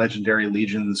some of the Legendary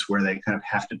Legions where they kind of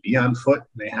have to be on foot.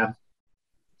 They have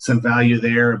some value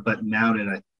there, but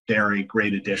mounted, they're a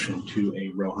great addition to a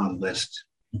Rohan list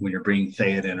when you're bringing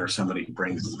Theoden, or somebody who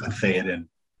brings a Theoden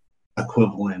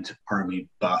equivalent army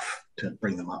buff to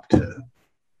bring them up to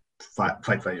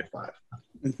fight value 5.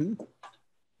 Mm-hmm.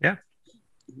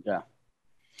 Yeah.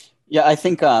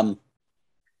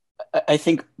 I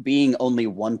think being only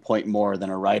 1 point more than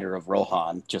a rider of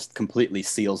Rohan just completely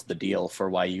seals the deal for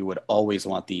why you would always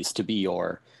want these to be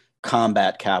your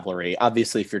combat cavalry.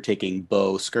 Obviously, if you're taking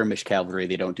bow skirmish cavalry,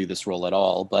 they don't do this role at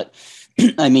all. But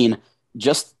I mean,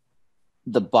 just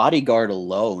the bodyguard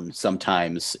alone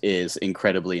sometimes is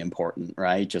incredibly important,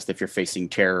 right? Just if you're facing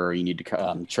terror, you need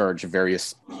to charge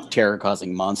various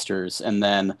terror-causing monsters, and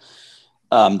then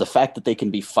the fact that they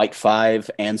can be fight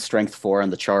 5 and strength 4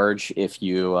 on the charge if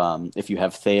you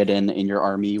have Theoden in your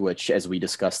army, which, as we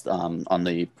discussed on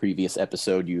the previous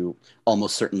episode, you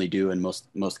almost certainly do in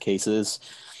most cases.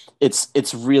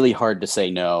 It's really hard to say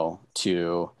no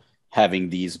to having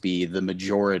these be the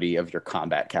majority of your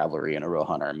combat cavalry in a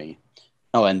Rohan army.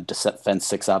 Oh, and Defense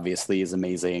 6 obviously is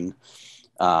amazing.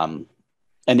 And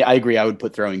I agree, I would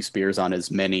put throwing spears on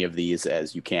as many of these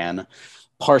as you can,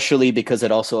 partially because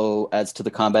it also adds to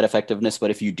the combat effectiveness.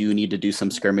 But if you do need to do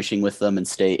some skirmishing with them and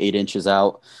stay 8 inches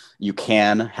out, you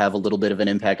can have a little bit of an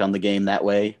impact on the game that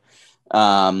way.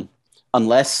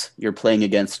 Unless you're playing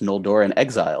against Noldoran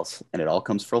exiles, and it all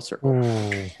comes full circle.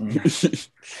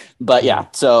 But yeah,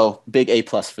 so big A+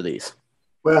 for these.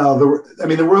 Well,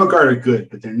 the Royal Guard are good,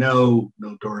 but they're no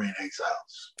Dorian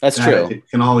exiles. That's true. I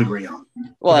can all agree on.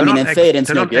 Well, I mean, and Theoden's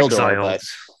no Gildor,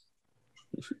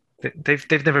 but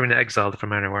they've never been exiled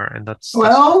from anywhere, and that's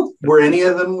were any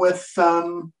of them with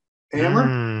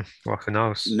Hammer? Well, who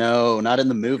knows? No, not in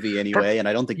the movie anyway, and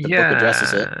I don't think the book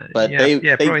addresses it. But they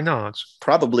probably not.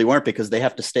 Probably weren't, because they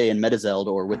have to stay in Medazeld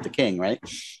or with the king, right?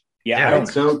 Yeah.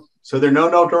 So they're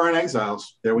no Dorian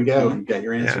exiles. There we go. You got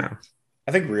your answer. Yeah.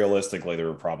 I think realistically, there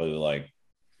were probably like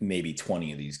maybe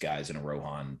 20 of these guys in a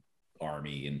Rohan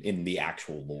army in the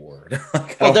actual lore.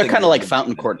 Well, they're kind of like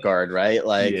Fountain Court Guard, right?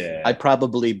 Like, I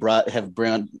probably have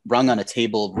brung on a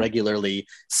table regularly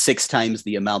 6 times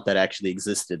the amount that actually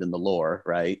existed in the lore,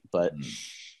 right? But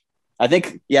I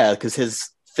think,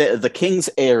 because the King's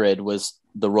Arid was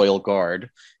the Royal Guard.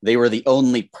 They were the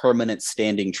only permanent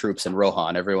standing troops in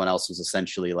Rohan. Everyone else was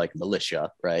essentially like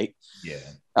militia, right? Yeah.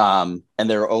 And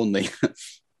there were only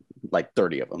like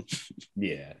 30 of them.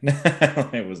 Yeah.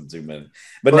 It wasn't too many.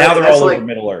 But now they're all over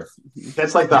Middle Earth.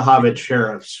 That's like the Hobbit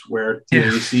sheriffs, where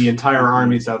you see entire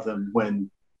armies of them, when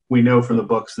we know from the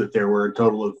books that there were a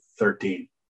total of 13.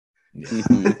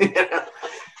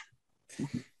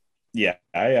 Yeah.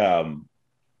 I mean,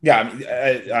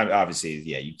 obviously,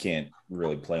 you can't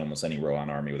really play almost any Rohan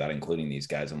army without including these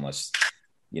guys, unless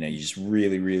you just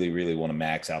really, really, really want to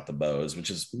max out the bows, which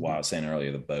is why I was saying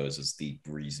earlier, the bows is the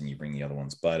reason you bring the other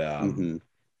ones. But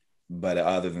but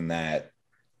other than that,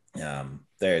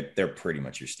 they're pretty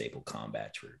much your staple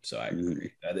combat troop. So I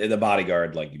agree. The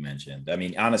bodyguard, like you mentioned, I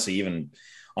mean, honestly, even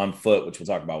on foot, which we'll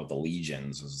talk about with the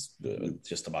legions, is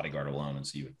just the bodyguard alone, and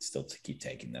so you would still keep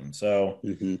taking them. So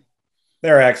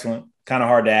they're excellent. Kind of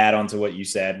hard to add on to what you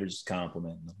said. We're just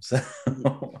complimenting them. So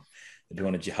they're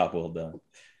doing a job well done.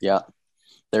 Yeah,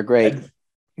 they're great.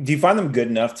 Do you find them good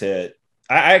enough to?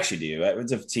 I actually do.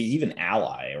 To even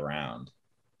ally around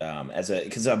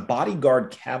because a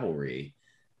bodyguard cavalry,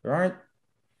 there aren't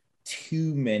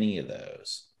too many of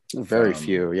those. Very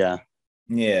few. Yeah.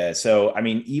 Yeah. So I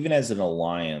mean, even as an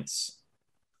alliance,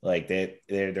 like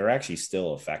they're actually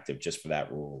still effective just for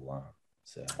that rule alone.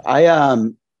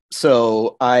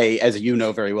 So I, as you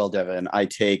know very well, Devin, I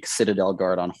take Citadel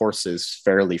Guard on horses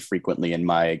fairly frequently in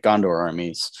my Gondor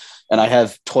armies. And I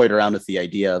have toyed around with the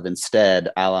idea of instead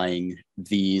allying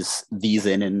these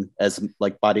in as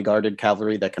like bodyguarded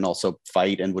cavalry that can also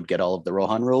fight and would get all of the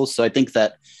Rohan rules. So I think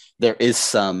that there is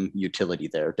some utility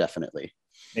there, definitely.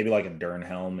 Maybe like a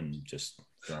Durnhelm and just...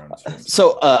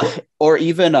 or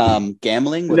even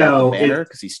Gamling without the banner,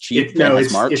 because he's cheap.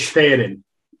 It's Theoden.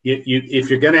 If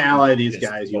you're going to ally these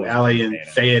guys, you ally in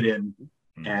Theoden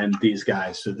and these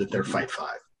guys so that they're fight 5.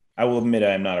 I will admit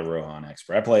I'm not a Rohan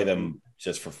expert. I play them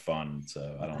just for fun,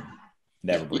 so I don't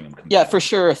never bring them. Yeah, for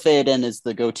sure, Theoden is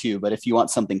the go-to, but if you want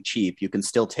something cheap, you can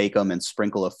still take them and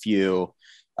sprinkle a few,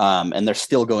 and they're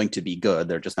still going to be good.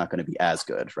 They're just not going to be as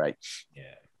good, right? Yeah.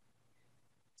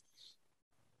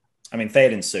 I mean,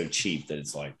 Theoden's so cheap that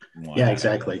it's like...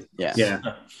 exactly.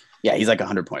 Yeah, he's like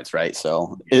 100 points, right?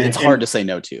 So it's hard to say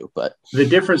no to, but... The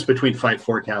difference between Fight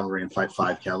 4 cavalry and Fight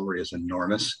 5 cavalry is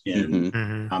enormous in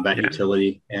combat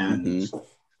utility. And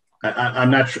I'm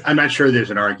not sure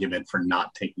there's an argument for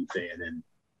not taking Theoden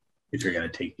if you're going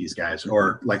to take these guys.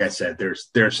 Or, like I said, there's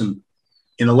some...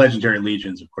 In the Legendary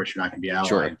Legions, of course, you're not going to be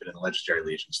allied, but in the Legendary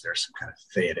Legions, there's some kind of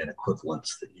Theoden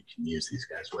equivalents that you can use these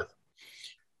guys with.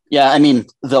 Yeah, I mean,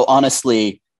 though,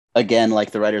 honestly... Again,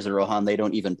 like the Riders of Rohan, they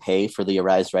don't even pay for the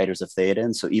Arise Riders of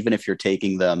Theoden. So even if you're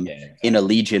taking them in a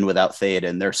legion without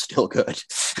Theoden, they're still good.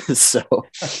 So,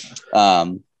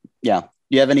 Do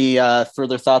you have any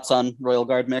further thoughts on Royal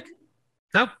Guard, Mick?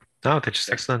 No, they're just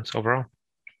excellent overall.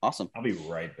 Awesome. I'll be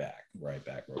right back real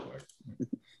quick. Do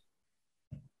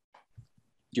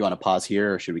you want to pause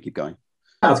here or should we keep going?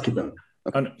 Let's keep going.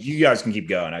 You guys can keep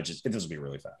going. This will be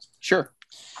really fast. Sure.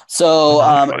 So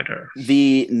Outrider.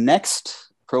 the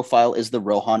next profile is the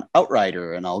Rohan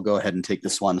Outrider, and I'll go ahead and take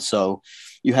this one. So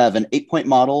you have an 8-point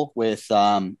model with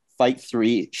fight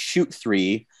 3, shoot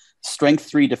 3, strength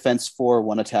 3, defense 4,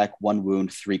 1 attack, 1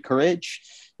 wound, 3 courage.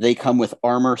 They come with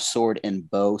armor, sword, and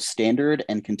bow standard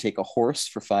and can take a horse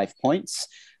for 5 points.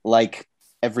 Like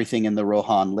everything in the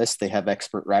Rohan list, they have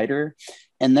expert rider.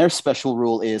 And their special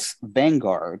rule is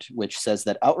Vanguard, which says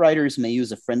that Outriders may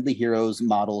use a friendly hero's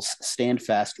model's stand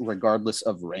fast regardless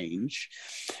of range.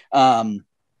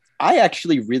 I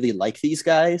actually really like these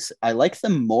guys. I like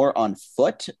them more on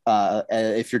foot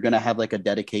if you're going to have like a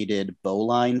dedicated bow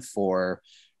line for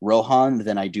Rohan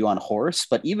than I do on horse.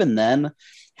 But even then,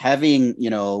 having,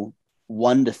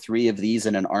 1 to 3 of these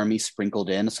in an army sprinkled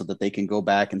in so that they can go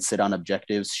back and sit on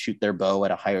objectives, shoot their bow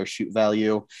at a higher shoot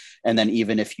value. And then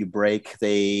even if you break,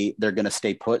 they're going to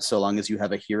stay put so long as you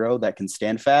have a hero that can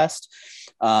stand fast.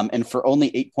 And for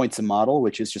only 8 points a model,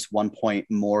 which is just 1 point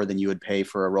more than you would pay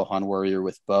for a Rohan warrior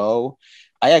with bow,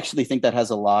 I actually think that has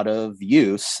a lot of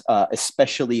use,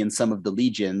 especially in some of the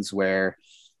legions where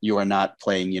you are not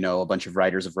playing, a bunch of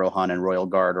riders of Rohan and Royal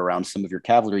Guard around some of your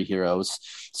cavalry heroes.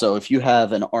 So if you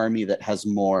have an army that has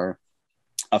more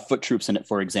foot troops in it,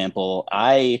 for example,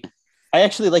 I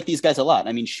actually like these guys a lot.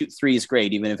 I mean, shoot 3 is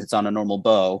great, even if it's on a normal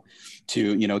bow,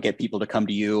 to, get people to come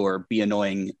to you, or be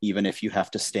annoying even if you have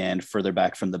to stand further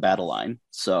back from the battle line.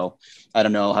 So I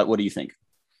don't know. What do you think?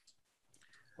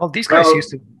 Well, these guys used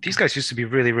to be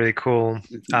really, really cool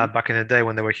back in the day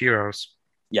when they were heroes.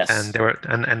 Yes,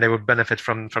 and they would benefit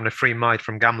from the free might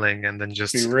from gambling, and then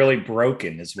just be really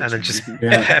broken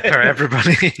pepper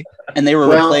everybody. And they were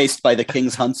replaced by the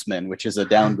King's Huntsman, which is a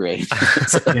downgrade.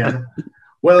 Yeah.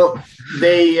 Well,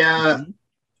 they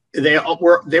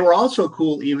were also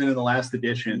cool even in the last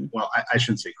edition. Well, I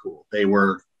shouldn't say cool. They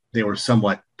were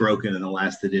somewhat broken in the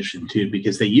last edition too,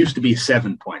 because they used to be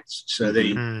 7 points. So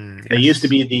they used to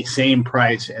be the same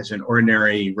price as an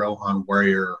ordinary Rohan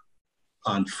warrior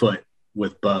on foot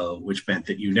with bow, which meant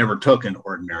that you never took an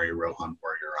ordinary Rohan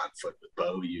warrior on foot with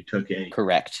bow. You took a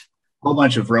whole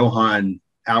bunch of Rohan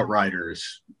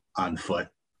outriders on foot.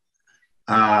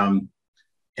 And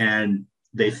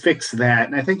they fixed that.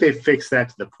 And I think they fixed that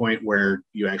to the point where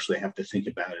you actually have to think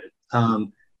about it. I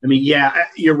mean, yeah,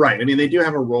 you're right. I mean, they do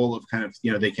have a role of kind of,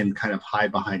 they can kind of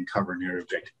hide behind cover near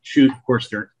objective shoot. Of course,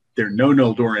 they're no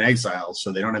Noldor exiles,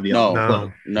 so they don't have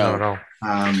the no.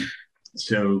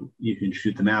 So you can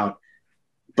shoot them out.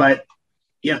 But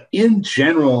in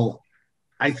general,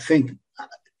 I think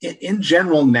in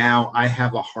general now I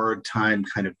have a hard time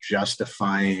kind of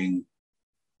justifying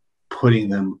putting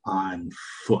them on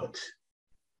foot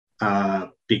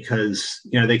because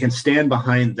they can stand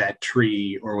behind that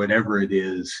tree or whatever it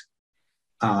is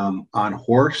on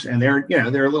horse, and they're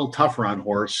a little tougher on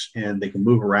horse, and they can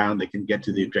move around, they can get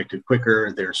to the objective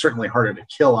quicker. They're certainly harder to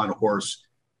kill on horse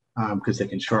because they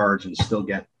can charge and still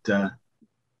get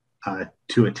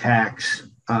 2 attacks.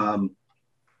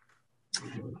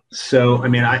 So I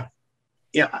mean,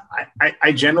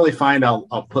 I generally find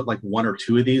I'll put like 1 or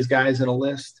 2 of these guys in a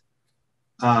list,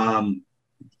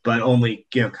 but only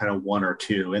kind of 1 or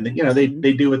 2, and then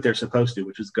they do what they're supposed to,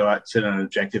 which is go out, sit on an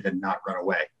objective, and not run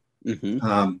away.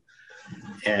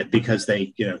 And because they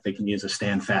can use a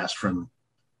stand fast from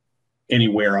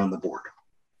anywhere on the board.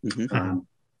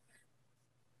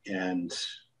 And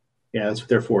that's what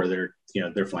they're for. They're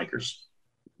flankers.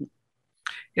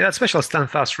 Yeah, that special stand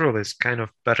fast rule is kind of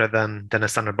better than a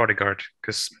standard bodyguard,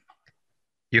 because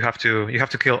you have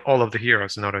to kill all of the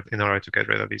heroes in order to get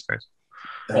rid of these guys.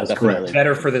 That's correct.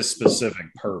 Better for this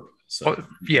specific purpose. So.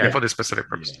 For this specific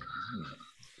purpose.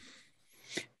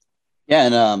 Yeah,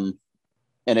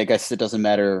 and I guess it doesn't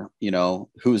matter,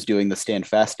 who's doing the stand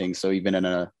fasting. So even in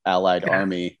an allied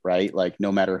army, right? Like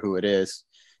no matter who it is.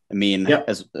 I mean,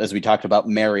 as we talked about,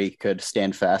 Mary could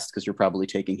stand fast because you're probably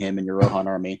taking him in your Rohan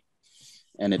army,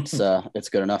 and it's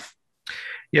good enough.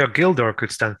 Yeah, Gildor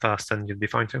could stand fast, and you'd be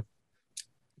fine too.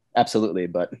 Absolutely,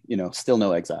 but still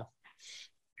no exile.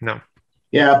 No.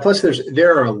 Yeah. Plus,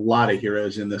 there are a lot of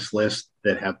heroes in this list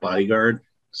that have bodyguard,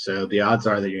 so the odds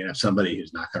are that you're gonna have somebody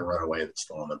who's not going to run away that's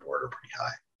still on the board are pretty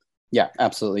high. Yeah,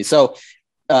 absolutely. So,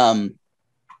 and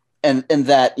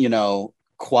that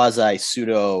quasi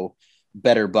pseudo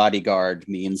better bodyguard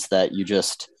means that you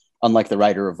just, unlike the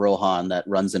rider of Rohan that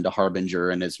runs into Harbinger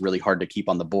and is really hard to keep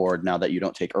on the board now that you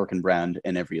don't take Erkenbrand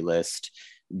in every list,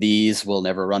 these will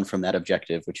never run from that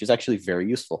objective, which is actually very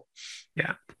useful.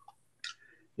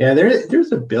 Yeah,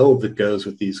 there's a build that goes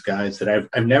with these guys that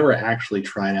I've never actually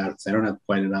tried out because I don't have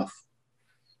quite enough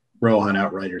Rohan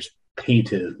Outriders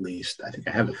painted at least. I think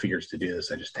I have the figures to do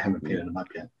this. I just haven't painted them up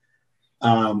yet.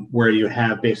 Where you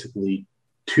have basically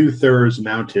 2/3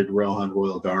 mounted Rohan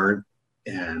Royal Guard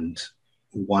and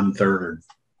 1/3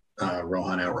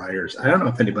 Rohan Outriders. I don't know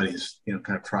if anybody's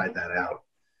kind of tried that out.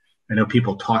 I know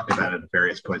people talked about it at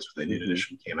various points when the new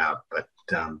edition came out, but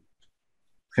kind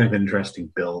of an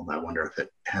interesting build. I wonder if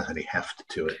it has any heft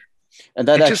to it. And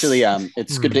that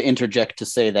it's good to interject to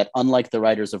say that unlike the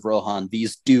Riders of Rohan,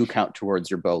 these do count towards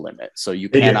your bow limit, so you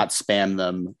cannot spam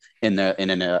them in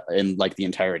like the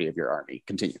entirety of your army.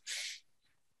 Continue.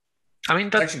 I mean,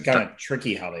 that's actually kind of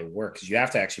tricky how they work, because you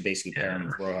have to actually basically pair them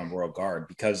with Rohan Royal Guard,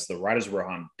 because the Riders of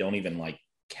Rohan don't even like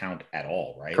count at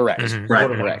all, right? Correct. It's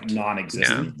sort of like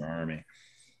non-existent in your army.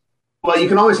 Well, you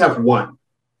can always have one,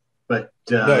 but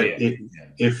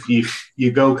if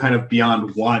you go kind of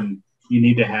beyond one, you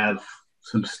need to have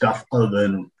some stuff other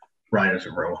than Riders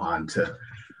of Rohan to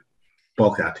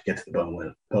bulk out to get to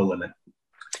the bow limit.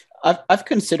 I've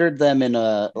considered them in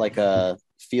a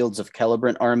Fields of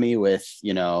Celebrant army with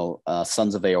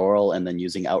Sons of Aoril, and then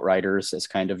using Outriders as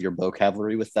kind of your bow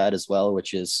cavalry with that as well,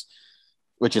 which is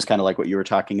kind of like what you were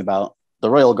talking about. The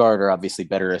Royal Guard are obviously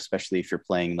better, especially if you're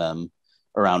playing them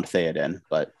around Theoden,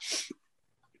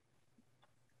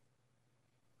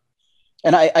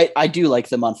 and I do like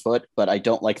them on foot, but I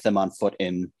don't like them on foot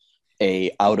in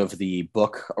a out of the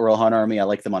book Rohan army. I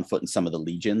like them on foot in some of the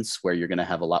legions, where you're going to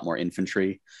have a lot more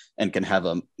infantry and can have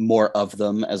more of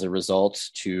them as a result,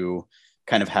 to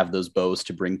kind of have those bows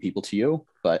to bring people to you.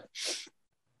 But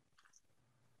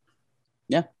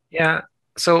yeah.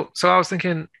 So I was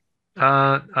thinking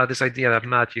this idea that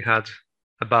Matt, you had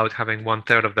about having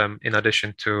 1/3 of them in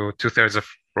addition to 2/3 of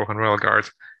Rohan Royal Guard.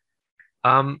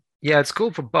 Yeah, it's cool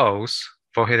for bows,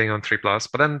 for hitting on 3+,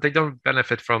 but then they don't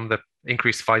benefit from the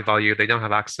increased fight value. They don't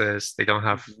have access. They don't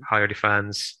have higher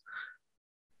defense.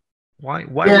 Why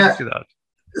would you do that?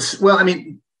 Well, I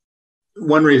mean,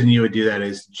 one reason you would do that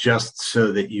is just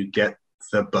so that you get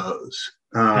the bows.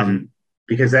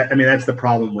 Because that's the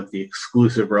problem with the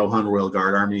exclusive Rohan Royal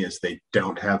Guard army, is they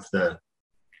don't have the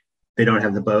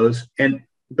bows.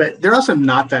 But they're also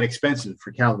not that expensive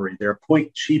for cavalry. They're a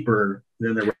point cheaper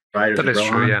than the Riders of Rohan. That is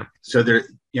true, yeah. So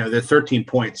they're 13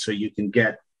 points, so you can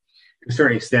get, to a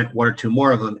certain extent, one or two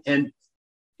more of them. And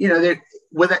they're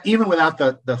even without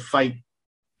the fight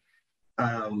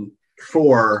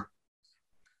for,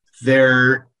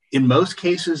 they're, in most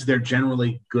cases, they're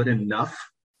generally good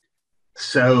enough.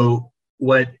 So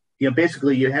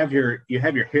basically you have your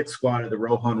hit squad of the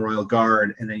Rohan Royal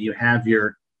Guard, and then you have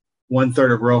your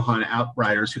 1/3 of Rohan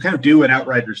Outriders, who kind of do what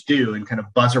Outriders do and kind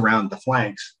of buzz around the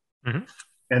flanks. And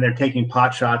they're taking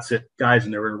pot shots at guys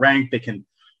in their rank. They can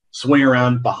swing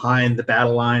around behind the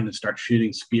battle line and start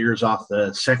shooting spears off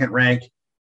the second rank.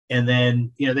 And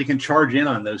then, they can charge in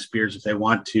on those spears if they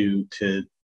want to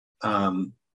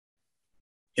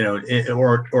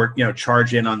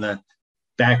charge in on the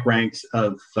back ranks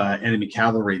of enemy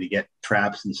cavalry to get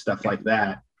traps and stuff like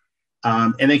that.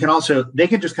 And they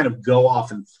can just kind of go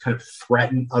off and kind of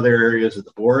threaten other areas of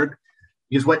the board.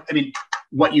 Because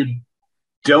what you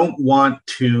don't want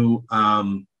to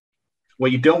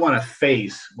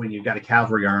face when you've got a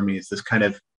cavalry army is this kind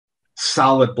of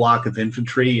solid block of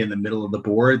infantry in the middle of the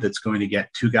board that's going to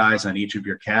get 2 guys on each of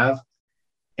your cav.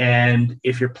 And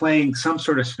if you're playing some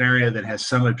sort of scenario that has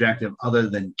some objective other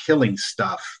than killing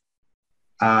stuff,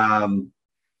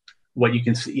 what you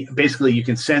can see, basically you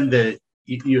can send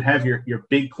you have your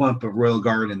big clump of Royal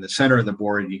Guard in the center of the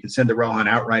board. You can send the Rohan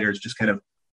Outriders just kind of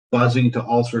buzzing to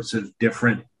all sorts of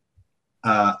different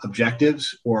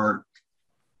objectives,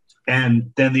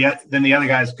 and then the other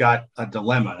guy's got a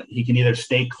dilemma. He can either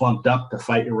stay clumped up to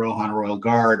fight your Rohan Royal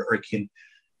Guard, or he can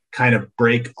kind of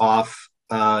break off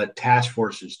task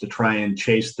forces to try and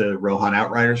chase the Rohan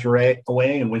Outriders away.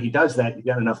 And when he does that, you've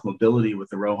got enough mobility with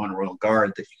the Rohan Royal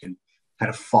Guard that you can kind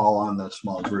of fall on those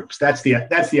small groups. That's the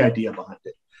idea behind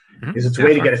it. Is it's a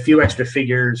way to get a few extra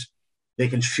figures. They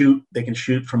can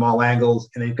shoot from all angles,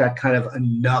 and they've got kind of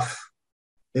enough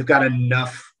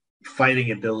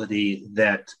fighting ability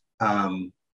that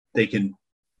they can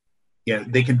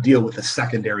deal with the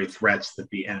secondary threats that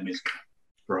the enemies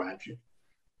throw at you.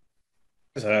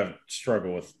 So I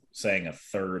struggle with saying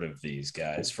 1/3 of these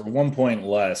guys for 1 point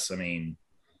less.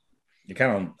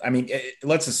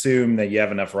 Let's assume that you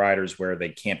have enough riders where they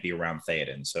can't be around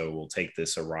Theoden. So we'll take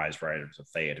this Arise Riders of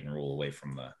Theoden rule away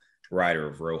from the Rider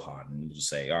of Rohan, and we'll just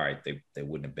say, all right, they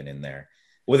wouldn't have been in there.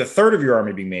 With 1/3 of your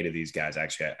army being made of these guys,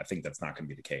 actually, I think that's not going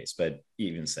to be the case. But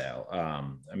even so,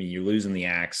 you're losing the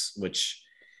axe, which,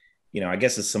 I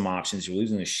guess there's some options. You're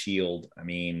losing the shield.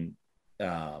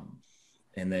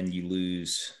 And then you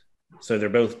lose So they're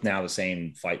both now the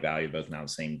same fight value, both now the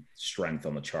same strength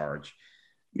on the charge.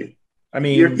 I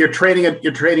mean, you're trading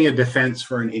a defense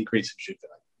for an increase in shoot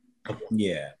value.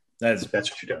 Yeah, that's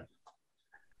what you're doing.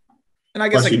 And I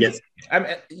guess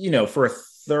for a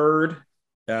third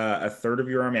of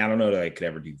your army, I don't know that I could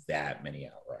ever do that many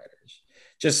Outriders.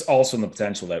 Just also in the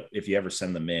potential that if you ever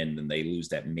send them in, then they lose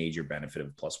that major benefit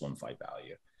of +1 fight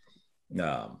value.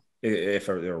 If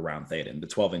they're around Theoden, the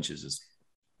 12 inches is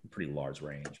a pretty large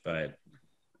range, but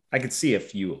I could see a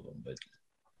few of them, but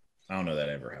I don't know that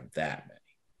I ever have that many.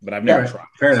 But I've never tried.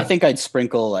 Fair enough. I think I'd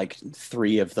sprinkle like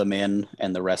 3 of them in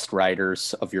and the rest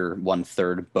riders of your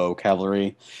 1/3 bow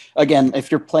cavalry. Again, if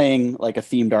you're playing like a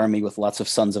themed army with lots of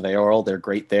Sons of Eorl, they're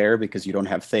great there because you don't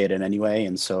have Theoden anyway.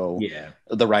 And so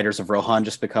the riders of Rohan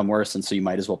just become worse. And so you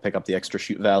might as well pick up the extra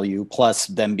shoot value. Plus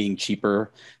them being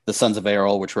cheaper. The Sons of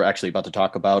Eorl, which we're actually about to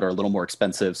talk about, are a little more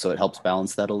expensive. So it helps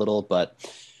balance that a little. But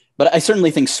I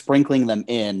certainly think sprinkling them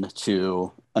in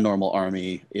to a normal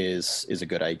army is a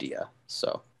good idea.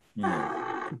 So.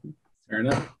 Fair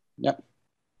enough. Yep.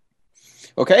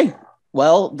 Okay.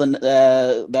 Well, then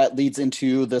that leads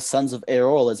into the Sons of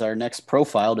Eorl as our next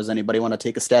profile. Does anybody want to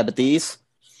take a stab at these?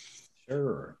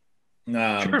 Sure.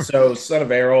 So Son of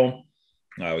Eorl,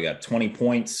 we got 20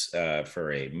 points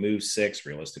for a move 6,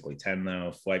 realistically 10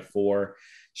 though, flight 4,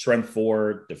 strength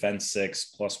 4, defense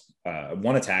 6, plus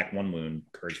 1 attack, 1 wound,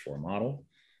 courage 4 model,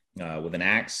 with an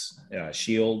axe,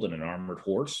 shield, and an armored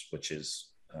horse, which is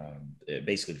it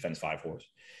basically defends 5 horse.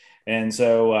 And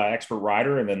so expert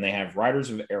rider, and then they have Riders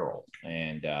of Eorl,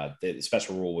 and the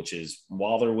special rule, which is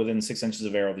while they're within 6 inches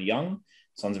of Eorl the Young,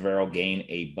 Sons of Eorl gain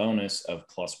a bonus of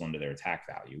 +1 to their attack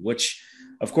value, which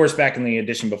of course back in the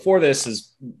edition before this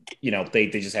is, they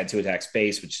just had 2 attack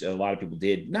space, which a lot of people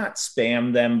did not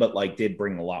spam them, but like did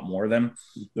bring a lot more of them.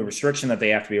 The restriction that they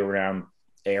have to be around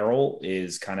Eorl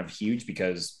is kind of huge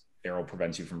because Eorl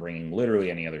prevents you from bringing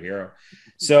literally any other hero.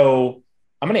 So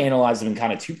I'm going to analyze them in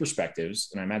kind of 2 perspectives,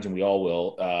 and I imagine we all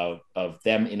will, of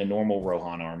them in a normal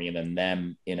Rohan army and then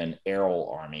them in an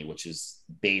Eorl army, which is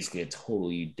basically a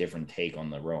totally different take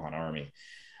on the Rohan army.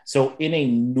 So in a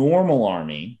normal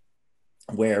army,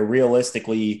 where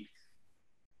realistically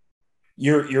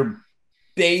you're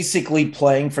basically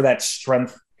playing for that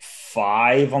strength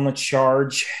 5 on the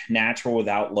charge natural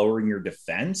without lowering your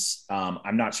defense.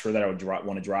 I'm not sure that I would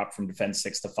want to drop from defense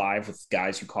 6 to 5 with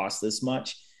guys who cost this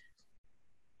much.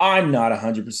 I'm not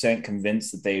 100%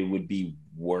 convinced that they would be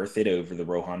worth it over the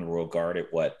Rohan Royal Guard at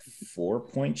 4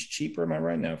 points cheaper? Am I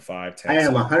right? No, 5, 10. I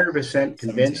am 100%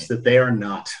 convinced that they are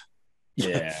not.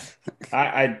 Yeah.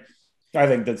 I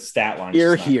think the stat line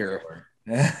is here.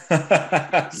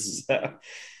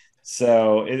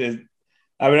 So it is.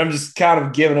 I mean, I'm just kind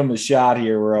of giving them a shot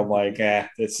here where I'm like, they're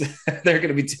going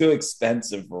to be too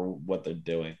expensive for what they're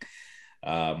doing.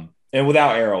 And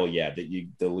without Eorl,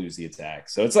 they'll lose the attack.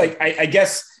 So it's like, I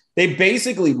guess they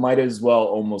basically might as well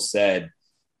almost said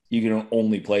you can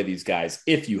only play these guys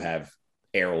if you have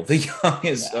Eorl the Young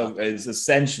is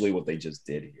essentially what they just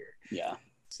did here. Yeah.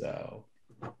 So,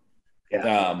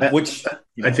 I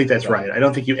think that's right. I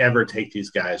don't think you ever take these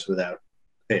guys without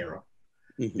Eorl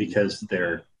because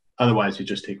otherwise you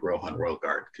just take Rohan Royal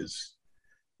Guard because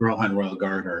Rohan Royal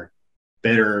Guard are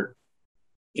better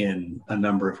in a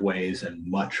number of ways and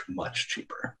much, much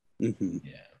cheaper. Mm-hmm.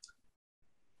 Yeah,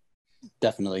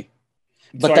 definitely.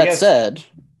 But so said,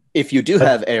 if you do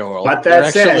have Eorl, they're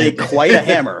actually quite a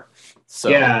hammer. So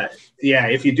yeah.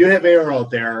 If you do have Eorl,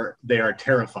 they are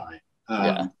terrifying.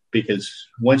 Because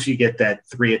once you get that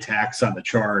 3 attacks on the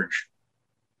charge,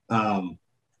 and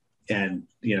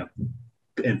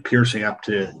piercing up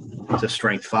to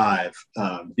strength 5,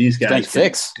 these guys strength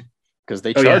 6. Because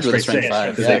they charge with a strength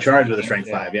 5. Because they charge with a strength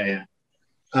 5.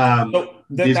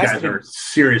 These guys are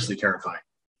seriously terrifying.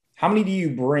 How many do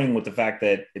you bring with the fact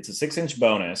that it's a 6-inch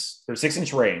bonus or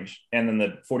 6-inch range, and then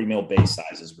the 40 mil base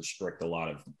sizes restrict a lot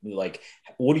of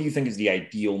what do you think is the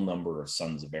ideal number of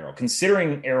Sons of Eorl?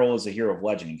 Considering Eorl is a hero of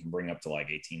legend, he can bring up to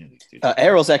 18 of these dudes.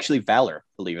 Eorl's actually Valor,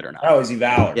 believe it or not. Oh, is he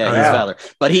Valor? Yeah, he's Valor.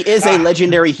 But he is a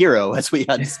legendary hero, as we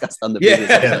had discussed on the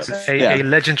previous episode. A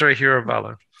legendary hero of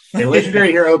Valor. A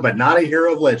legendary hero, but not a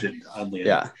hero of legend. I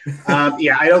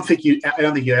don't think you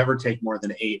ever take more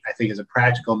than 8. I think as a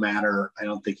practical matter, I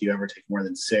don't think you ever take more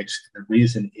than 6. The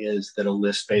reason is that a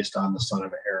list based on the Son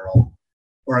of Eorl,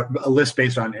 or a list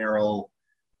based on Eorl,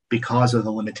 because of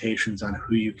the limitations on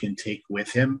who you can take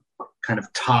with him, kind of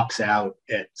tops out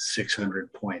at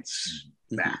 600 points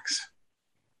max.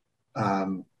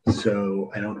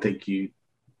 So I don't think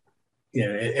and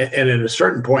at a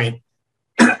certain point.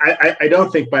 I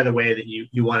don't think, by the way, that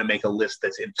you want to make a list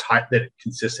that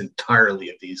consists entirely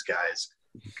of these guys.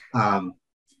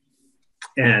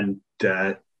 And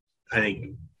I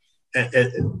think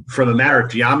from a matter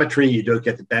of geometry, you don't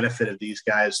get the benefit of these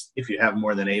guys if you have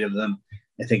more than 8 of them.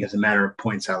 I think as a matter of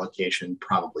points allocation,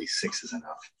 probably 6 is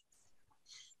enough.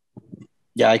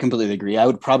 Yeah, I completely agree. I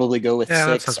would probably go with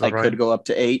 6. I could go up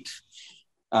to 8.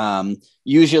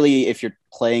 Usually, if you're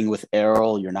playing with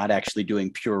Errol, you're not actually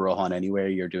doing pure Rohan anywhere.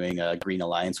 You're doing a Green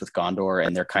Alliance with Gondor,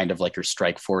 and they're kind of like your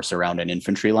strike force around an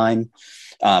infantry line.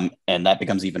 And that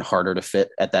becomes even harder to fit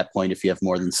at that point if you have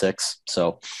more than 6.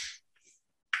 So,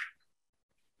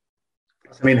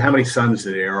 I mean, how many sons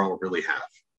did Errol really have?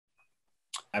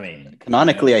 I mean,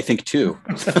 canonically, I think 2.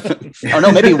 Oh,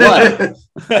 no, maybe 1. I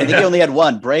think he only had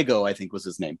 1. Brago, I think, was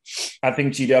his name. I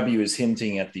think GW is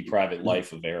hinting at the private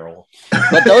life of Errol.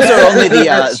 But those are only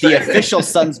the official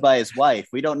sons by his wife.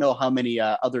 We don't know how many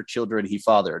other children he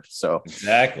fathered. So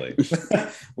exactly.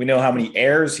 We know how many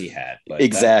heirs he had. But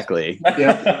exactly.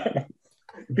 Yeah.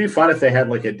 It'd be fun if they had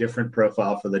like a different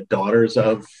profile for the daughters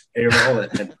of Errol.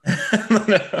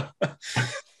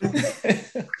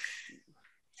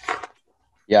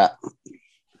 Yeah.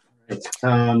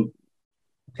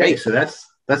 Okay, so that's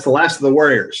the last of the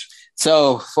warriors.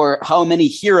 So for how many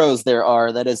heroes there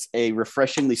are, that is a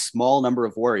refreshingly small number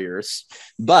of warriors.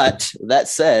 But that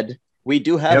said, we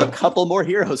do have a couple more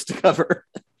heroes to cover.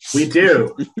 We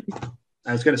do.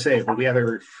 I was going to say, but we have a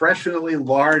refreshingly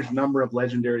large number of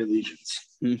legendary legions.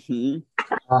 Mm-hmm.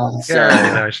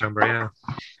 Really nice number, yeah.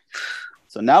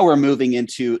 So now we're moving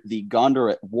into the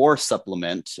Gondor at War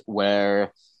supplement,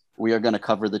 where we are going to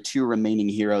cover the 2 remaining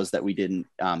heroes that we didn't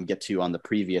get to on the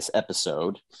previous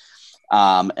episode.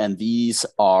 And these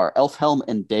are Elfhelm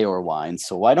and Deorwine.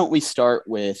 So why don't we start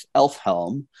with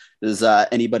Elfhelm? Does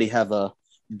anybody have a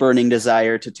burning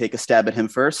desire to take a stab at him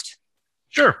first?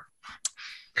 Sure.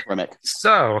 Remick.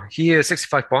 So he is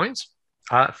 65 points,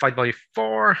 fight value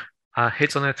 4,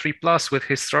 hits on a 3+ with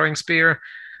his throwing spear,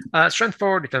 strength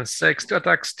 4, defense 6, 2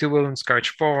 attacks, 2 wounds,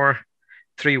 courage 4,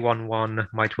 3/1/1,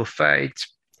 might will fade.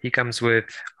 He comes with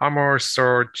armor,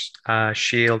 sword,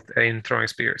 shield, and throwing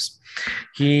spears.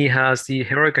 He has the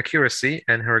heroic accuracy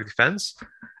and heroic defense,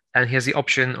 and he has the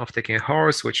option of taking a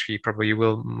horse, which he probably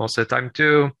will most of the time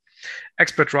do,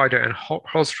 expert rider and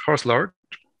horse lord,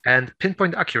 and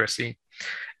pinpoint accuracy.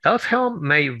 Elfhelm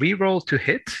may reroll to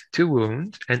hit, to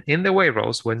wound, and in the way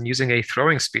rolls when using a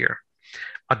throwing spear.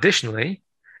 Additionally,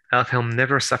 Elfhelm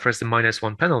never suffers the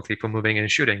 -1 penalty for moving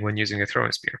and shooting when using a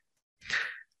throwing spear.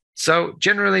 So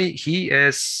generally, he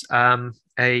is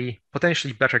a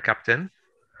potentially better captain,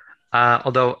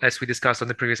 although as we discussed on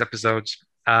the previous episodes,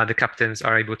 the captains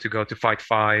are able to go to fight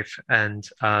 5 and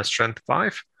strength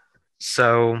 5.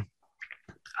 So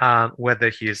whether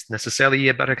he is necessarily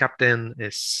a better captain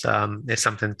is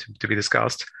something to be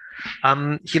discussed.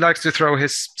 He likes to throw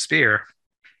his spear,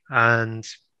 and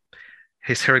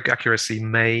his heroic accuracy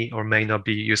may or may not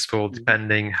be useful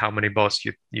depending how many bows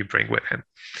you bring with him.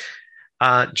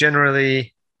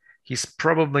 Generally, he's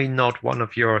probably not one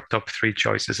of your top 3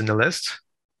 choices in the list,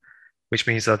 which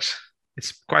means that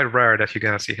it's quite rare that you're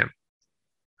going to see him.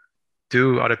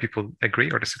 Do other people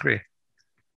agree or disagree?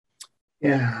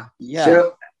 Yeah. Yeah.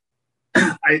 So,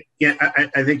 I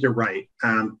think you're right.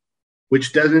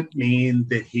 Which doesn't mean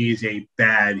that he's a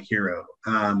bad hero.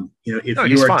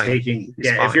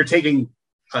 If you're taking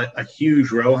a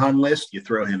huge Rohan list, you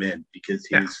throw him in because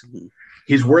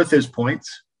he's worth his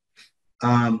points.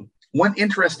 One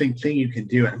interesting thing you can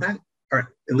do,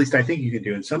 or at least I think you can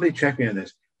do, and somebody check me on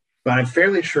this, but I'm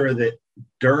fairly sure that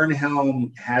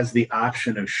Durnhelm has the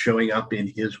option of showing up in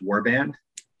his warband.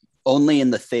 Only in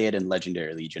the Theoden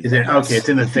Legendary Legion. Is it? Okay, it's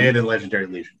in the Theoden Legendary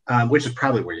Legion, which is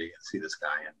probably where you're going to see this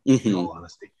guy in all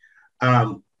honesty.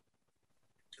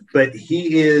 But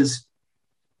he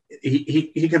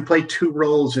can play 2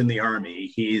 roles in the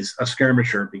army. He's a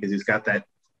skirmisher because he's got that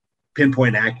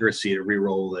pinpoint accuracy to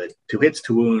reroll the 2 hits,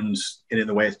 2 wounds, and in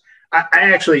the ways.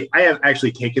 I have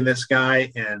actually taken this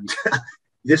guy, and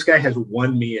this guy has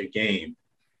won me a game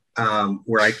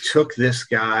where I took this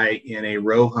guy in a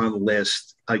Rohan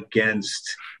list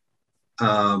against.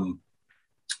 I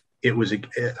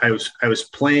was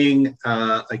playing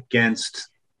against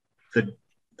the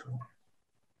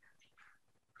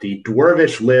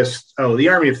Dwarvish list. Oh, the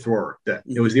Army of Thror.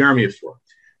 It was the Army of Thror.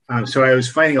 So I was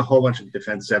fighting a whole bunch of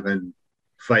Defense 7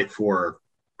 Fight 4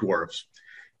 dwarves.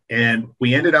 And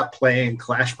we ended up playing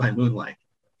Clash by Moonlight.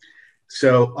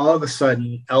 So all of a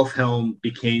sudden, Elfhelm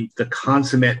became the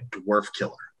consummate dwarf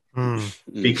killer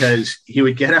because he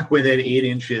would get up within 8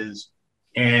 inches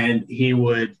and he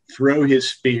would throw his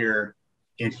spear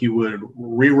and he would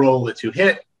re-roll the 2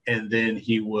 hit, and then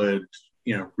he would,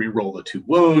 re-roll the 2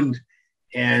 wound.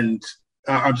 And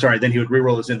I'm sorry. Then he would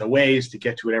reroll his in the ways to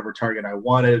get to whatever target I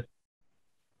wanted,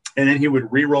 and then he would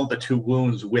reroll the 2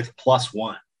 wounds with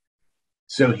 +1.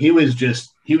 So he was just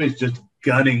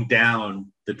gunning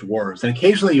down the dwarves. And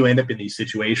occasionally you end up in these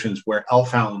situations where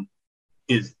Elfhelm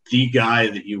is the guy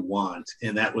that you want,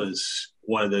 and that was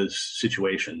one of those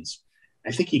situations.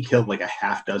 I think he killed like a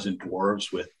half dozen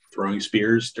dwarves with throwing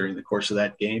spears during the course of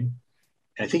that game.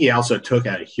 And I think he also took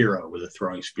out a hero with a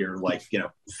throwing spear, like,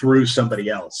 through somebody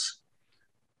else.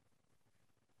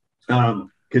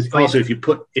 Because also if you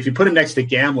put him next to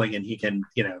Gambling, and he can,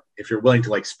 if you're willing to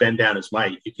like spend down his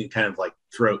might, you can kind of like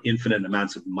throw infinite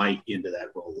amounts of might into that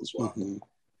roll as well. Mm-hmm.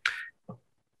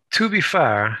 To be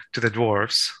fair to the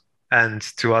dwarves and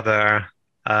to other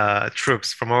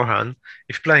troops from Orhan,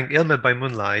 if you're playing Ilmed by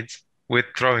Moonlight with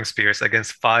throwing spears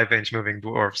against 5-inch moving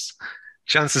dwarves,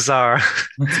 chances are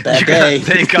you're going to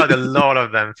take out a lot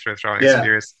of them through throwing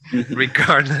spears,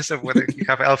 regardless of whether you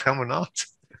have Elfhelm or not.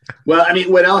 Well, I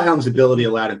mean, what Elfhelm's ability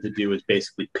allowed him to do is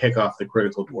basically pick off the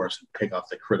critical dwarves and pick off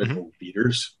the critical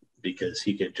beaters, because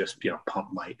he could just, pump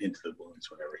might into the wounds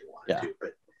whenever he wanted to.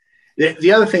 But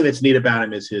the other thing that's neat about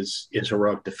him is his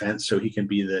heroic defense, so he can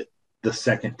be the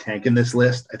second tank in this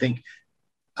list. I think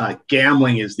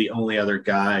Gambling is the only other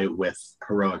guy with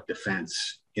heroic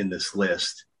defense in this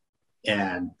list.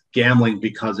 And Gambling,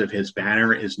 because of his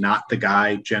banner, is not the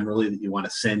guy generally that you want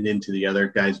to send into the other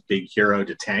guy's big hero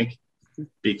to tank,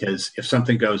 because if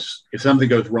something goes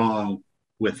wrong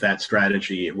with that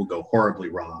strategy, it will go horribly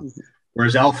wrong. Mm-hmm.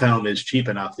 Whereas Elfhelm is cheap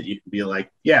enough that you can be like,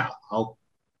 yeah, I'll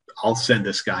send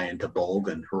this guy into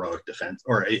Bolg and heroic defense,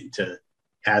 or into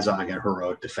Azog and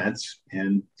heroic defense,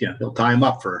 and he'll tie him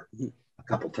up for a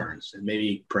couple turns and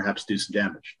maybe perhaps do some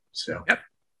damage. So yep.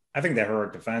 I think that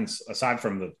heroic defense, aside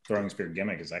from the throwing spear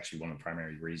gimmick, is actually one of the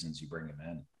primary reasons you bring him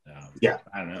in.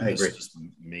 I don't know. I agree. It's just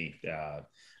me.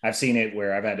 I've seen it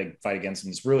where I've had to fight against him.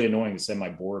 It's really annoying to send my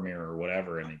Boromir or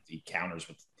whatever, and he counters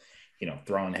with,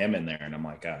 throwing him in there, and I'm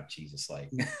like, oh Jesus,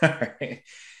 like, all right,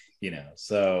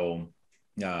 So,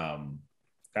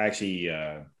 actually,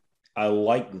 I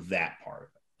like that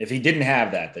part. If he didn't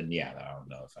have that, then I don't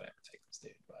know if I'd ever take this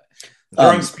dude. But the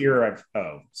throwing spear,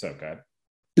 so good.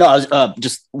 No, I was,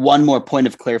 just one more point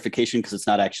of clarification, because it's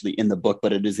not actually in the book,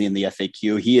 but it is in the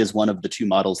FAQ. He is one of the 2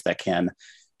 models that can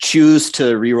choose to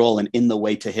reroll and in the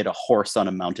way to hit a horse on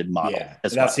a mounted model. Yeah,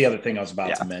 that's the other thing I was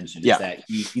about to mention, is that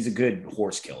he's a good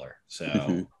horse killer.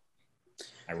 So,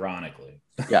 ironically.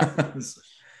 Yeah.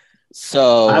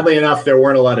 So, oddly enough, there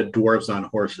weren't a lot of dwarves on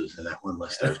horses in that one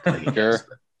list I was playing. Sure.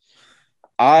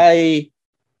 I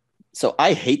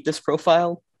hate this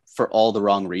profile for all the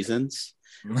wrong reasons.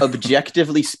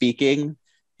 Objectively speaking,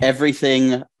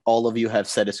 everything all of you have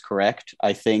said is correct.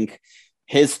 I think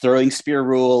his throwing spear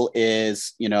rule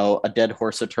is, a dead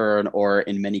horse a turn, or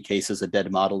in many cases, a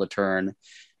dead model a turn.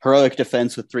 Heroic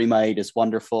defense with 3 might is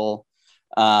wonderful.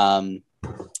 And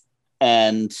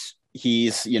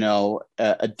he's,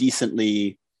 a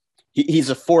decently, he's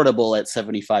affordable at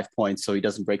 75 points, so he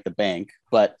doesn't break the bank.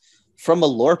 But from a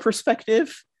lore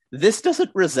perspective, this doesn't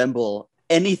resemble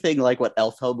anything like what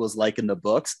Elfhelm was like in the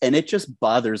books, and it just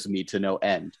bothers me to no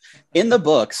end. In the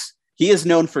books, he is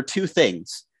known for 2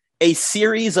 things: a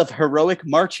series of heroic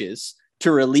marches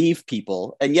to relieve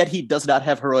people, and yet he does not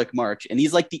have heroic march, and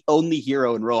he's like the only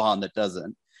hero in Rohan that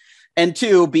doesn't. And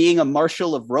 2, being a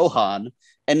marshal of Rohan,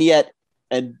 and yet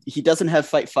he doesn't have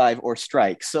fight 5 or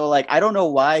strike. So like, I don't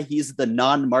know why he's the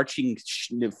non-marching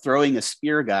throwing a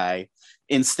spear guy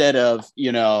instead of,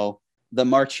 the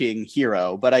marching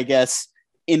hero. But I guess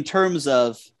in terms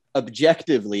of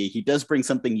objectively, he does bring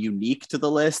something unique to the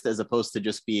list, as opposed to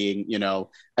just being,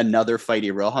 another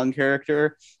fighty Rohan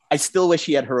character. I still wish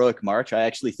he had heroic march. I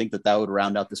actually think that would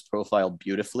round out this profile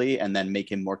beautifully, and then make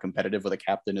him more competitive with a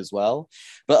captain as well.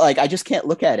 But like, I just can't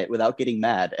look at it without getting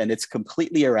mad, and it's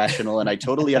completely irrational, and I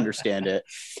totally understand it.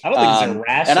 I don't think it's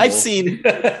irrational. And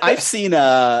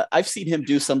I've seen him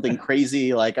do something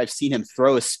crazy. Like, I've seen him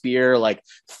throw a spear like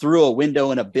through a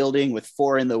window in a building with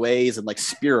 4 in the ways, and like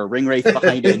spear a ringwraith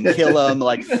behind it and kill him.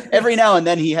 Like, every now and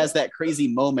then he has that crazy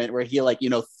moment where he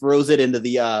throws it into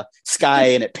the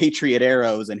sky and it patriot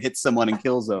arrows and hits someone and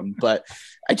kills them. But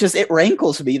it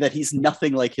rankles me that he's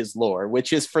nothing like his lore,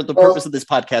 which is, for the purpose of this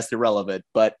podcast, irrelevant.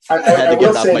 But I had to get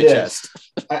it off my chest.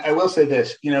 I will say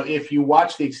this: if you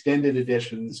watch the extended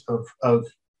editions of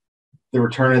The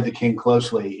Return of the King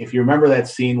closely, if you remember that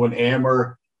scene when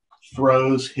Aemir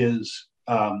throws his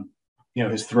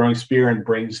his throwing spear and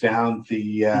brings down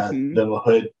the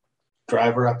Mahud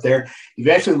driver up there, if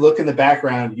you actually look in the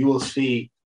background, you will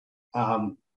see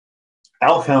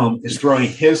Elfhelm is throwing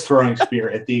his throwing spear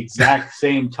at the exact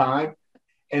same time,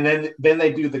 and then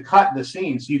they do the cut in the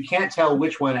scene, so you can't tell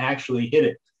which one actually hit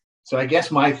it. So I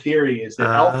guess my theory is that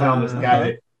Elfhelm is the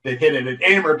guy that hit it, and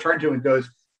Aemir turned to him and goes,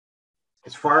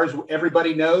 "As far as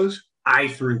everybody knows, I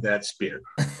threw that spear."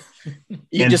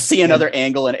 You just see another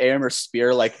angle, and Aemir's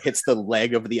spear like hits the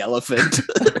leg of the elephant.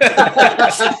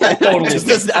 Totally. Just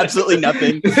does absolutely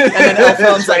nothing. And then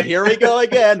Elfhelm's like, "Here we go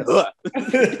again." No,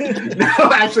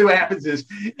 actually, what happens is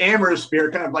Aemir's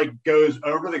spear kind of like goes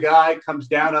over the guy, comes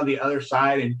down on the other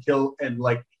side, and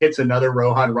like hits another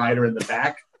Rohan rider in the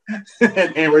back.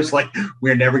 And Aemir's like,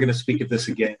 "We're never going to speak of this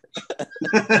again."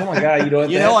 Oh my god!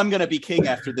 You know I'm going to be king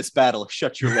after this battle.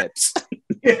 Shut your lips.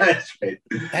 Yeah, that's right.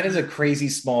 That is a crazy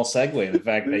small segue. In the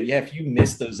fact that if you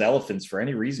miss those elephants for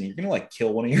any reason, you're gonna like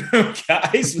kill one of your own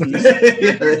guys. And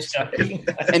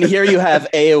here you have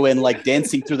Eowyn like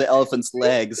dancing through the elephant's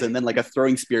legs, and then like a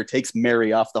throwing spear takes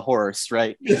Mary off the horse,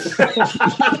 right? Aemir's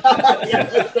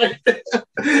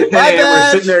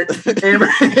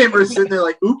sitting there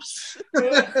like, "Oops."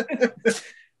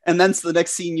 And then the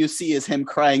next scene you see is him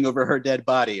crying over her dead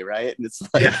body, right? And it's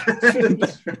like,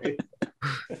 That's right.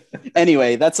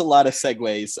 Anyway, that's a lot of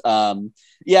segues.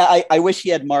 I wish he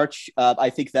had March.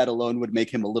 I think that alone would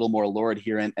make him a little more lurid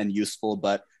here and useful.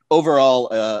 But overall,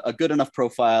 a good enough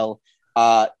profile.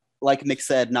 Like Mick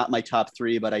said, not my top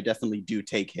 3, but I definitely do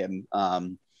take him,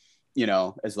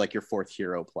 as like your 4th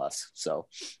hero plus. So,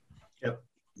 yep.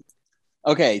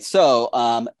 Okay, so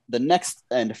the next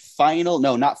and second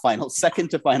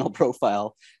to final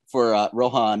profile for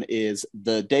Rohan is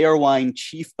the Daorwine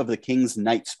Chief of the King's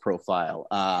Knights profile.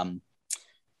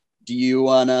 Do you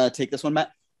want to take this one,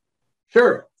 Matt?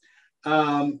 Sure.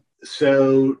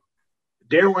 So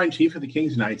Daorwine Chief of the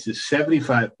King's Knights is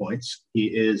 75 points. He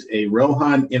is a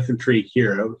Rohan infantry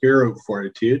hero of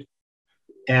fortitude.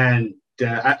 And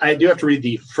I do have to read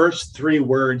the first 3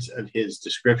 words of his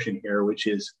description here, which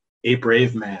is a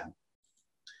brave man.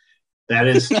 That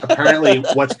is apparently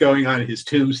what's going on in his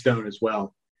tombstone as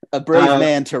well. A brave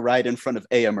man to ride in front of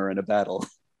Eomer in a battle.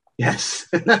 Yes.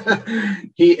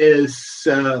 He is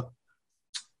the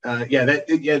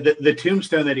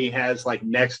tombstone that he has like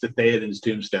next to Theoden's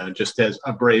tombstone just says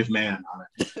a brave man on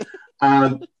it.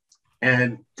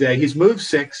 And he's move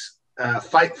 6,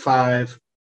 fight 5,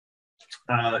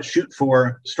 shoot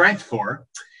 4, strength 4,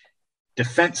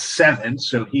 defense 7,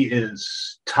 so he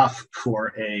is tough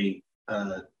for a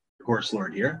horse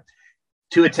lord here.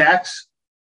 2 attacks,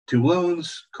 2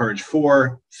 wounds, courage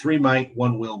 4, 3 might,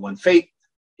 1 will, 1 fate.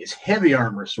 His heavy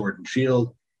armor, sword and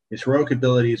shield. His heroic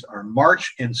abilities are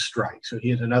march and strike. So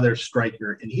he is another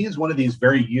striker, and he is one of these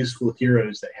very useful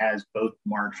heroes that has both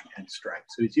march and strike.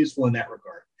 So he's useful in that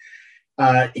regard.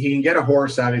 He can get a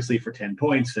horse, obviously, for 10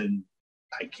 points, and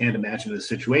I can't imagine a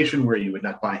situation where you would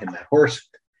not buy him that horse.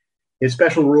 His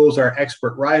special rules are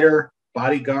expert rider,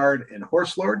 bodyguard, and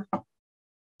horse lord.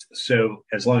 So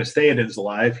as long as Theoden's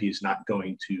alive, he's not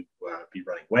going to be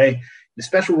running away. The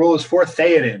special rule is for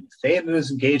Theoden. Theoden is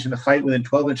engaged in a fight within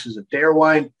 12 inches of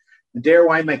Daorwine. The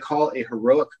Daorwine may call a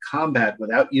heroic combat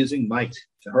without using might.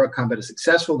 If the heroic combat is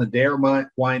successful, the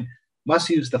Daorwine must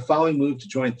use the following move to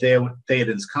join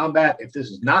Theoden's combat. If this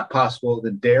is not possible,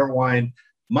 the Daorwine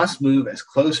must move as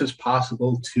close as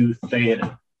possible to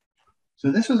Theoden.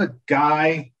 So this was a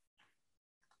guy.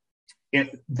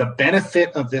 The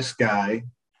benefit of this guy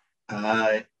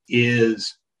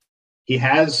is he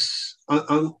has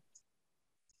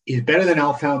he's better than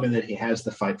Elfhelm in that he has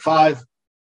the fight 5.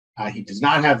 He does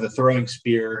not have the throwing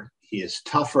spear. He is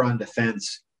tougher on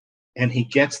defense, and he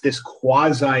gets this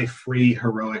quasi-free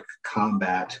heroic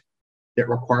combat that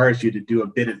requires you to do a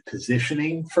bit of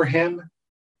positioning for him.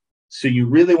 So you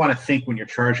really want to think when you're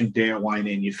charging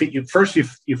Daorwine in. You figure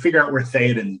out where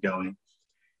Theoden's going,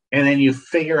 and then you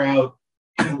figure out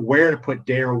where to put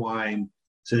Daorwine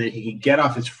so that he can get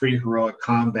off his free heroic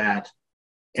combat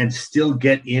and still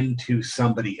get into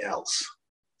somebody else.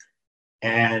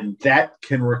 And that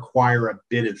can require a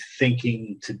bit of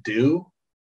thinking to do.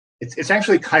 It's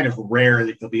actually kind of rare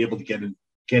that you'll be able to get him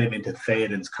into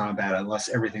Theoden's combat unless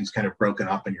everything's kind of broken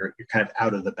up and you're kind of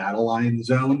out of the battle line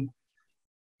zone.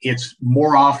 It's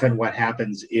more often what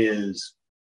happens is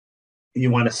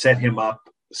you want to set him up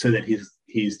so that he's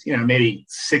maybe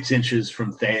 6 inches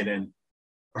from Theoden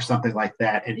or something like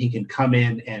that, and he can come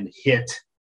in and hit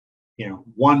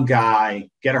one guy,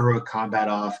 get a heroic combat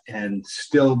off, and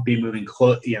still be moving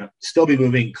closer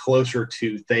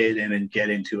to Theoden and get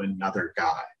into another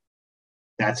guy.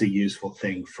 That's a useful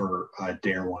thing for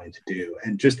Daorwine to do.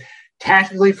 And just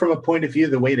tactically, from a point of view,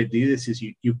 the way to do this is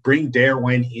you bring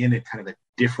Daorwine in at kind of a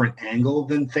different angle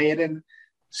than Theoden.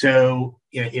 So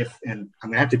and I'm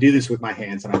gonna have to do this with my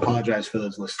hands, and I apologize for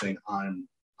those listening on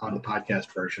the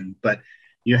podcast version, but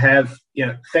You have,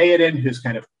 Theoden, who's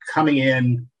kind of coming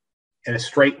in a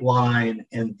straight line,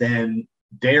 and then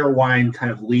Dairwine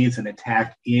kind of leads an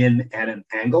attack in at an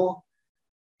angle.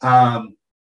 So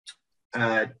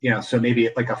maybe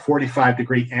like a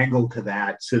 45-degree angle to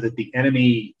that, so that the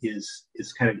enemy is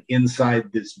kind of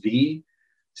inside this V,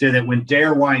 so that when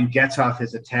Dairwine gets off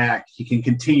his attack, he can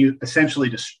continue essentially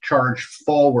to charge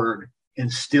forward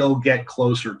and still get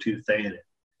closer to Theoden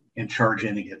and charge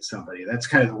in against somebody. That's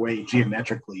kind of the way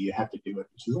geometrically you have to do it,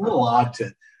 which is a little odd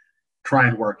to try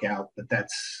and work out, but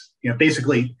that's,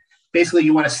 basically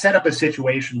you want to set up a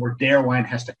situation where Dairwine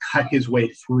has to cut his way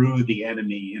through the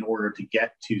enemy in order to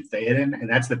get to Theoden, and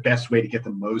that's the best way to get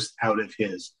the most out of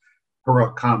his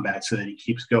heroic combat, so that he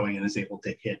keeps going and is able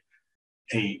to hit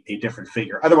a different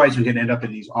figure. Otherwise, you can end up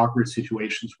in these awkward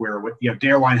situations where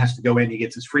Dairwine has to go in, he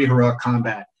gets his free heroic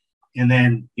combat, and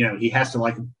then he has to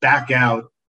like back out,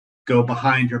 go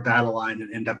behind your battle line,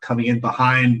 and end up coming in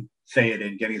behind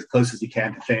Theoden, getting as close as he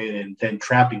can to Theoden, then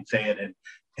trapping Theoden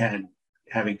and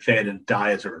having Theoden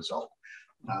die as a result.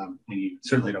 And you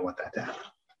certainly don't want that to happen.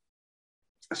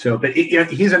 So, but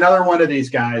he's another one of these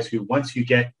guys who, once you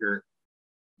get your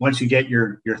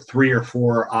 3 or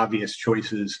 4 obvious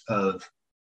choices of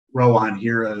Rohan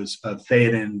heroes of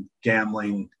Theoden,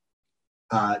 Gamling,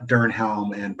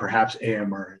 Durnhelm, and perhaps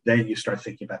Éomer, then you start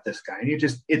thinking about this guy.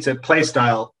 And it's a play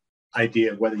style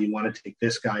idea of whether you want to take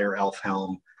this guy or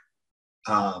Elfhelm,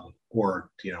 or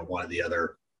one of the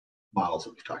other models that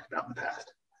we've talked about in the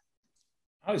past.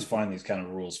 I always find these kind of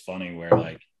rules funny, where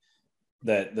like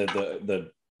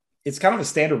the it's kind of a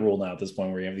standard rule now at this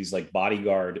point, where you have these like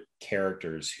bodyguard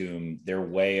characters whom their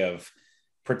way of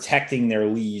protecting their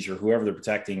liege or whoever they're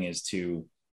protecting is to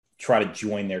try to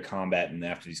join their combat and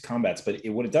after these combats. But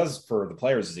what it does for the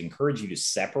players is encourage you to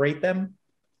separate them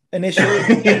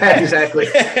initially. Yeah, exactly.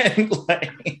 And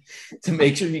like, to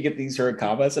make sure you get these heroic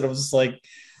combats. And I was just like,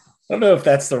 I don't know if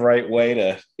that's the right way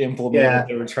to implement what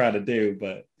they were trying to do,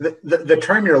 but the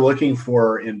term you're looking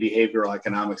for in behavioral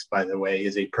economics, by the way,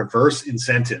 is a perverse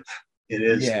incentive. It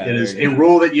is a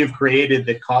rule that you've created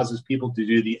that causes people to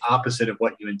do the opposite of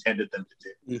what you intended them to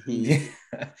do. Mm-hmm. Yeah.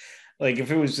 Like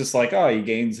if it was just like, oh, he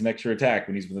gains an extra attack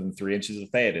when he's within 3 inches of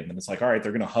Theoden, then it's like, all right,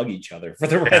 they're going to hug each other for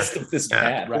the rest of this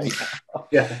pad. Right.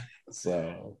 Yeah.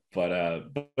 So, but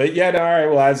yeah, no, all right.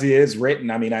 Well, as he is written,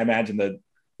 I mean, I imagine that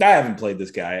I haven't played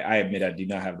this guy. I admit I do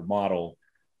not have the model,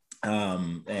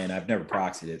 and I've never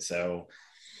proxied it. So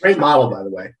great model, by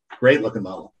the way. Great looking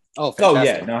model. Oh,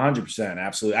 fantastic. Yeah, no, 100%,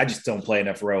 absolutely. I just don't play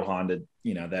enough Rohan to,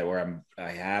 that where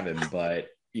I have him, but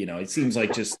it seems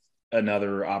like just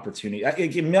another opportunity.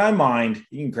 In my mind,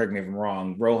 you can correct me if I'm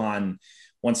wrong, Rohan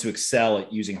wants to excel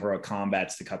at using heroic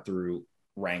combats to cut through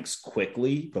ranks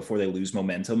quickly before they lose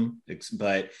momentum.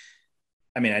 But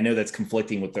I mean, I know that's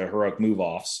conflicting with the heroic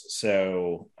move-offs.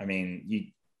 So, I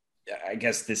mean, I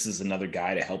guess this is another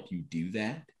guy to help you do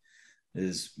that,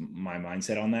 is my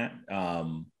mindset on that.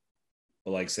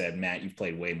 But like I said, Matt, you've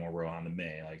played way more Rohan than me.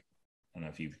 Like, I don't know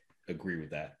if you agree with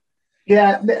that.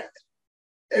 Yeah.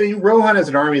 I mean, Rohan is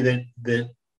an army that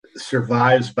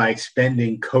survives by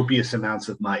expending copious amounts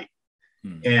of might.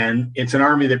 And it's an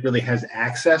army that really has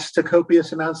access to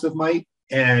copious amounts of might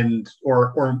and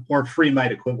or free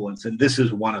might equivalents, and this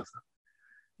is one of them.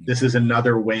 This is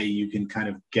another way you can kind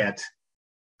of get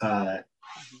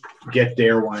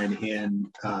Dairwine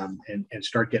in and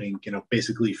start getting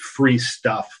basically free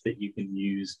stuff that you can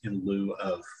use in lieu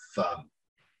of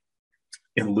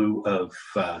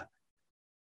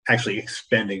actually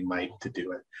expending might to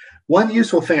do it. One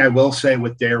useful thing I will say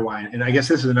with Dairwine, and I guess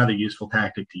this is another useful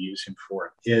tactic to use him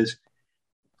for, is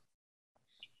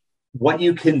what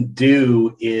you can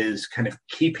do is kind of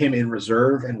keep him in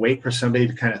reserve and wait for somebody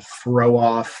to kind of throw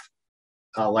off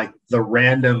like the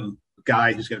random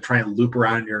guy who's going to try and loop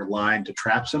around your line to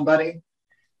trap somebody.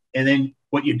 And then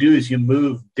what you do is you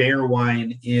move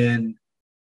Dairwine in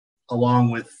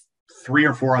along with 3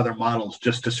 or 4 other models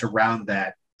just to surround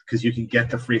that, because you can get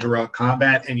the free heroic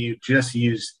combat, and you just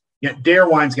use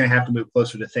Dairwine's going to have to move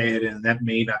closer to Theoden, and that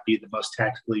may not be the most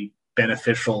tactically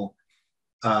beneficial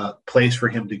place for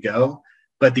him to go.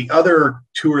 But the other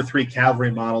 2 or 3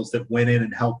 cavalry models that went in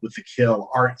and helped with the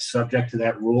kill aren't subject to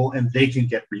that rule, and they can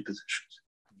get repositions.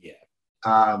 Yeah.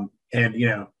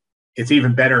 And it's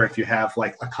even better if you have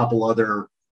like a couple other,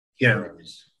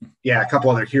 a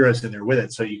couple other heroes in there with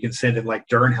it. So you can send in like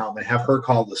Durnhelm and have her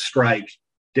call the strike.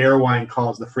 Dairwine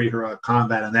calls the free heroic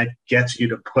combat, and that gets you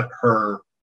to put her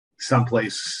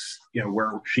someplace,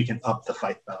 where she can up the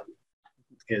fight value.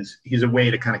 He's a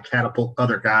way to kind of catapult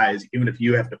other guys, even if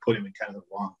you have to put him in kind of the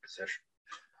wrong position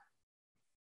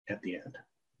at the end.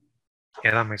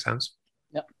 Yeah, that makes sense.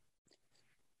 Yep.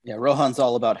 Yeah, Rohan's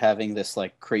all about having this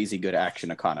like crazy good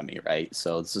action economy, right?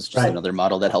 So this is just Right. another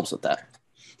model that helps with that.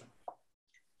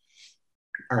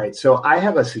 All right. So I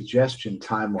have a suggestion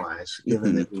time wise,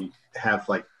 given Mhm. that we have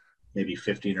like maybe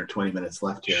 15 or 20 minutes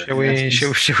left here.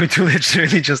 Should we do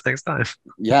literally just next time?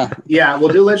 Yeah. Yeah,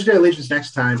 we'll do Legendary Legions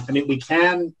next time. I mean, we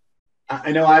can.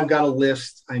 I know I've got a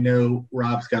list. I know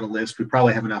Rob's got a list. We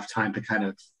probably have enough time to kind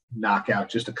of knock out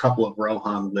just a couple of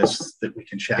Rohan lists that we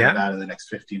can chat about in the next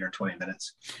 15 or 20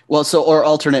 minutes. Well, so or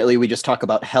alternately, we just talk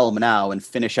about Helm now and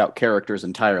finish out characters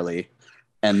entirely,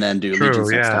 and then do Legions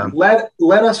next time. Let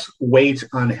us wait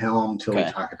on Helm till we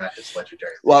talk about his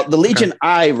legendary. Well, the Legion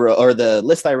I wrote, or the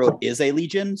list I wrote, is a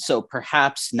Legion, so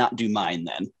perhaps not do mine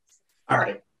then. All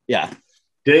right. Yeah.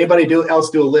 Did anybody else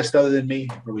do a list other than me?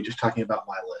 Or are we just talking about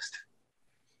my list?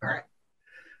 All right.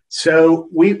 So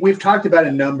we've talked about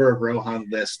a number of Rohan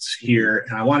lists here,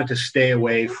 and I wanted to stay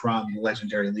away from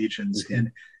Legendary Legions. And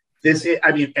this,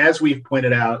 I mean, as we've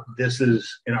pointed out, this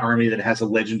is an army that has a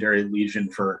Legendary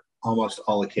Legion for almost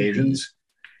all occasions.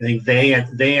 I think they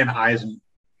and Eisen,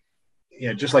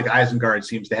 just like Isengard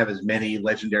seems to have as many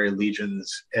Legendary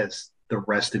Legions as the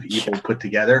rest of Evil put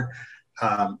together.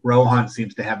 Rohan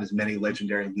seems to have as many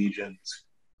Legendary Legions,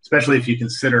 especially if you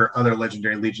consider other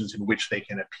Legendary Legions in which they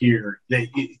can appear.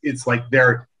 It's like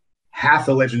they're half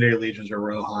the Legendary Legions are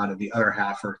Rohan and the other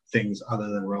half are things other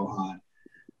than Rohan.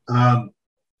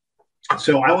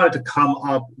 So I wanted to come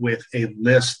up with a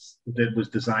list that was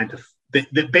designed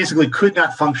that basically could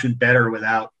not function better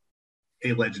without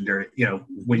a Legendary,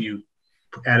 when you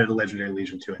added a Legendary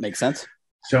Legion to it. Makes sense.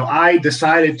 So I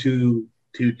decided to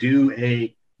do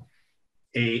a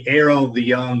Aerol the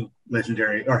Young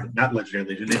Legendary, or not Legendary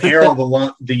Legion, an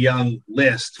Aerol the Young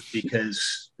list,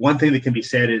 because one thing that can be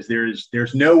said is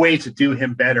there's no way to do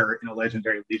him better in a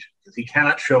Legendary Legion because he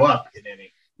cannot show up in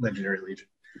any Legendary Legion.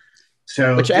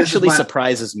 So which actually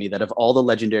surprises me that of all the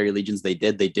Legendary Legions they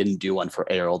didn't do one for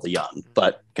Aerol the Young.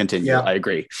 But continue. Yeah. I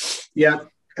agree. Yeah.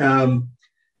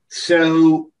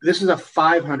 So this is a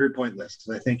 500-point list.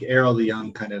 I think Aerol the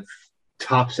Young kind of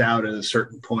tops out at a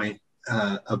certain point,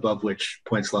 above which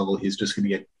points level he's just going to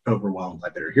get overwhelmed by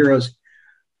better heroes.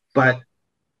 But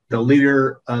the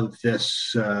leader of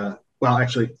this,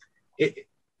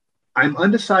 I'm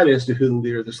undecided as to who the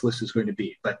leader of this list is going to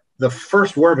be. But the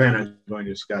first warband I'm going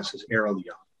to discuss is Aerol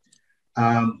the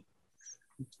Young.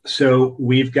 So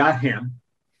we've got him.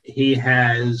 He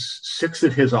has 6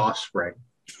 of his offspring.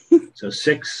 So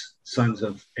 6 sons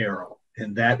of Aerol,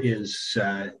 and that is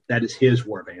his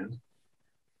warband.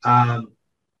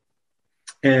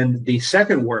 And the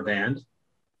second warband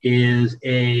is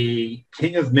a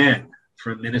King of Men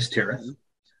from Minas Tirith,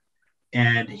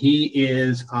 and he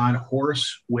is on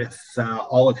horse with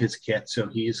all of his kit. So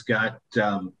he's got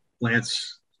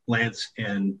lance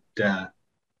and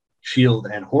shield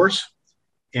and horse,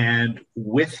 and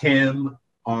with him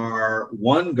are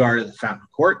 1 guard of the Fountain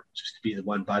Court, just to be the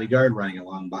 1 bodyguard running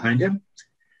along behind him,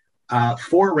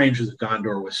 4 Rangers of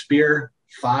Gondor with spear,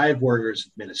 5 warriors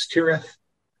of Minas Tirith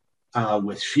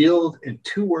with shield, and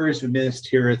 2 warriors of Minas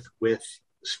Tirith with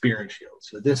spear and shield.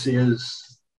 So this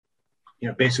is,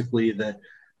 basically the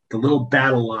little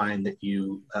battle line that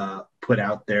you put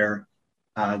out there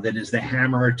that is the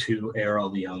hammer to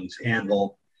Aerol the Young's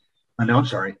anvil. No, I'm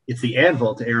sorry. It's the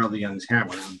anvil to Aerol the Young's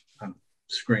hammer. I'm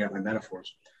screwing up my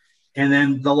metaphors. And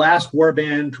then the last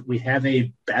warband, we have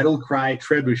a battle cry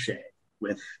trebuchet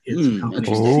with its company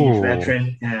siege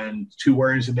veteran and 2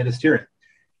 warriors of Minas Tirith.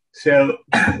 So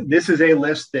this is a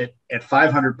list that at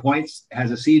 500 points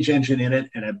has a siege engine in it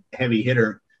and a heavy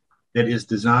hitter that is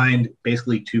designed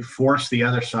basically to force the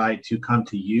other side to come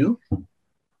to you.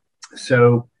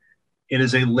 So it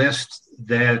is a list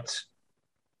that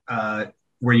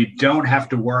where you don't have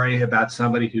to worry about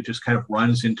somebody who just kind of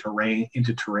runs into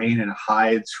terrain and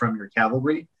hides from your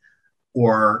cavalry,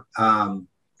 or kind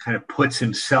of puts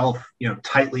himself,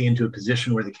 tightly into a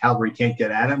position where the cavalry can't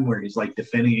get at him, where he's like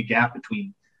defending a gap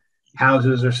between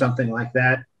houses or something like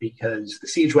that, because the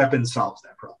siege weapon solves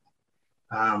that problem.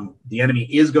 The enemy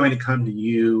is going to come to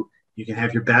you. You can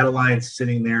have your battle line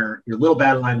sitting there, your little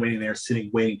battle line waiting there,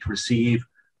 waiting to receive.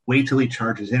 Wait till he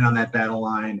charges in on that battle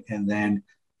line, and then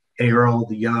Aerol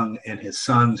the Young and his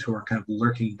sons, who are kind of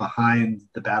lurking behind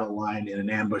the battle line in an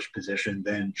ambush position,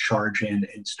 then charge in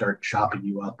and start chopping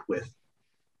you up with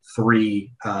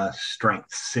 3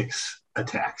 strength 6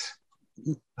 attacks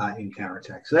in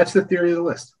counterattack. So that's the theory of the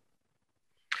list.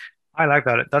 I like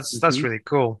that. That's really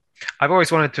cool. I've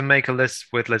always wanted to make a list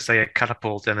with, let's say, a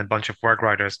catapult and a bunch of work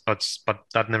riders, but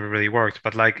that never really worked.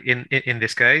 But like in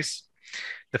this case,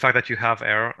 the fact that you have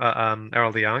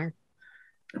Aerol the Young,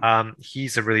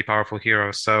 he's a really powerful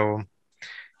hero. So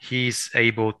he's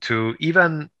able to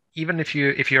even if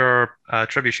your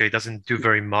trebuchet doesn't do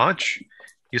very much,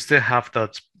 you still have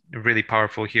that really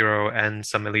powerful hero and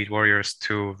some elite warriors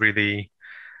to really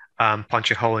punch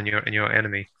a hole in your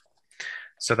enemy.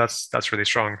 So that's really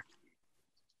strong.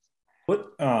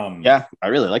 What? Yeah, I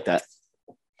really like that.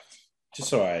 Just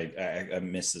so I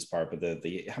missed this part, but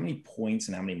the how many points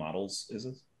and how many models is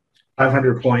it?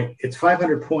 500 point. It's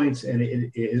 500 points, and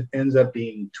it ends up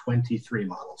being 23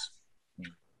 models.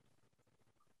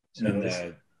 So And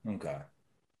okay,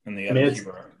 and the I mean,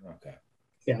 other okay.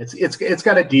 Yeah, it's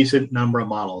got a decent number of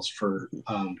models for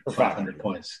 500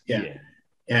 points. Yeah.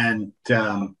 And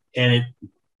it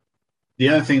the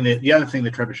other thing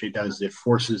the trebuchet does is it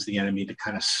forces the enemy to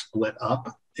kind of split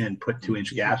up and put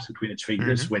 2-inch gaps between its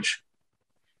figures, which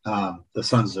the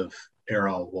Sons of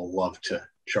Errol will love to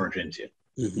charge into.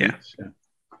 Yeah. So.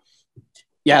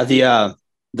 Yeah, the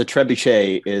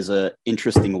trebuchet is a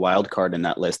interesting wild card in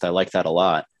that list. I like that a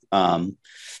lot. And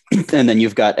then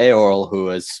you've got Eorl,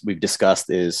 who, as we've discussed,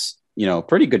 is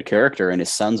pretty good character, and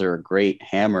his sons are a great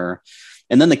hammer.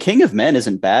 And then the King of Men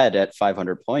isn't bad at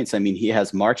 500 points. I mean, he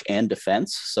has march and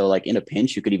defense, so like in a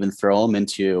pinch, you could even throw him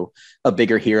into a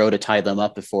bigger hero to tie them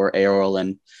up before Eorl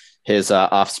and his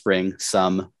offspring,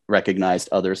 some recognized,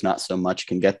 others not so much,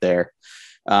 can get there.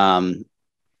 And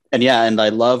I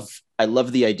love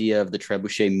the idea of the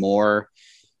trebuchet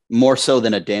more so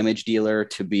than a damage dealer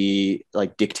to be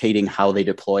like dictating how they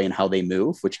deploy and how they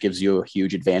move, which gives you a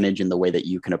huge advantage in the way that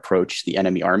you can approach the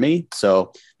enemy army.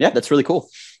 So yeah, that's really cool.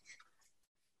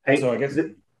 So I guess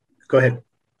go ahead.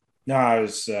 No, I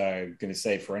was going to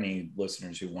say, for any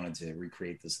listeners who wanted to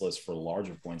recreate this list for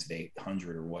larger points at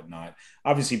 800 or whatnot,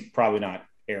 obviously probably not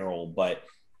Errol, but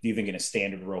do you think in a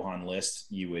standard Rohan list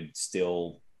you would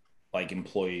still like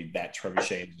employ that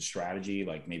trebuchet as a strategy,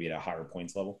 like maybe at a higher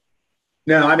points level?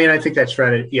 No, I mean, I think that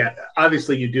strategy, yeah,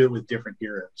 obviously you do it with different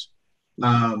heroes.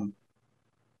 But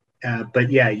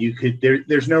yeah, you could,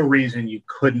 there's no reason you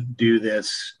couldn't do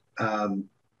this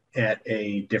at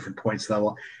a different points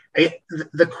level.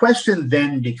 The question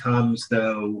then becomes,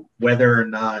 though, whether or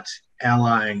not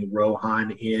allying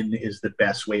Rohan in is the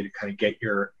best way to kind of get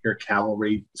your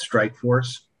cavalry strike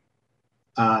force.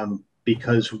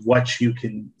 Because what you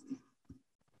can,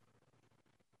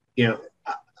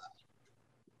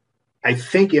 I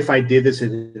think if I did this at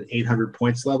an 800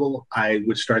 points level, I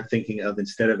would start thinking of,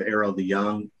 instead of Eorl the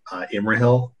Young,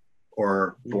 Imrahil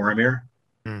or Boromir.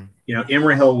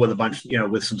 Imrahil with a bunch,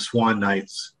 with some Swan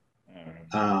Knights,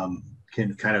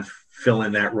 can kind of fill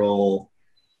in that role.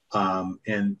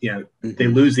 They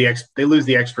lose the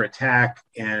extra attack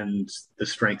and the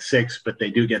strength 6, but they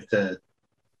do get the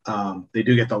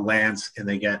lance, and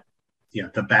they get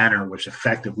the banner, which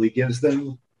effectively gives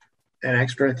them an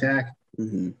extra attack.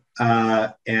 You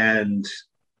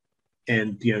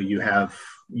have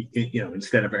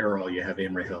instead of Errol you have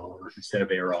Imrahil, or instead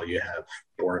of Errol you have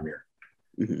Boromir.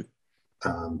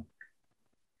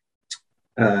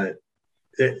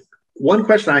 One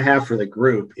question I have for the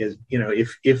group is,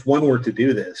 if one were to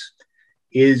do this,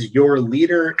 is your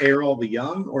leader Errol the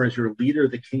Young, or is your leader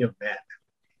the King of Men?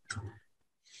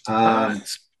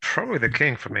 It's probably the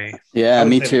King for me. Yeah,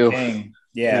 me too.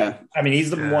 Yeah. I mean, he's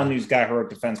the one who's got heroic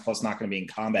defense plus not going to be in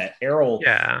combat. Errol,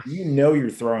 you're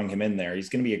throwing him in there. He's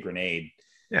going to be a grenade.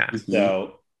 Yeah.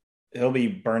 So he'll be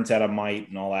burnt out of might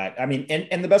and all that. I mean,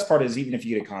 and the best part is, even if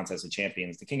you get a contest of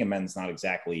champions, the King of Men's not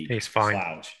exactly he's fine.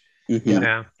 Slouch.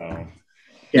 Yeah.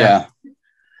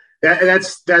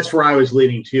 That's where I was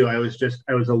leading to. I was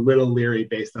a little leery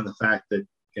based on the fact that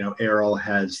Errol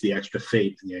has the extra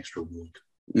fate and the extra wound.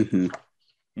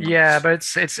 Yeah, but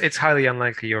it's highly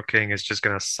unlikely your king is just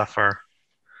gonna suffer.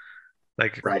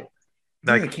 Right.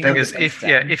 Like, the thing is,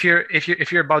 if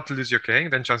you're about to lose your king,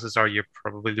 then chances are you're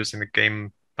probably losing the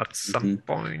game at some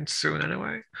point soon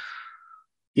anyway.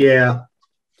 Yeah.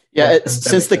 Yeah,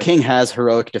 since the king has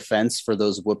heroic defense for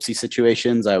those whoopsie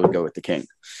situations, I would go with the king.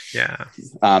 Yeah.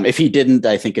 If he didn't,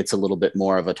 I think it's a little bit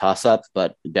more of a toss-up,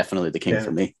 but definitely the king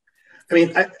for me. I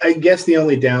mean, I guess the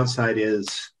only downside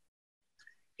is,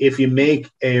 if you make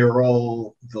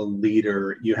Errol the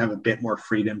leader, you have a bit more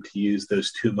freedom to use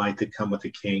those 2 might that come with the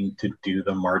king to do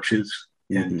the marches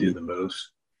and do the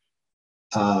moves.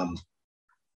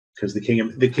 Because the King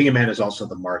of Men is also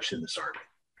the march in this army.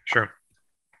 Sure.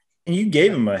 And you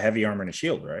gave him a heavy armor and a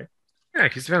shield, right? Yeah,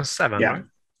 he's around 7, right?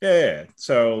 Yeah.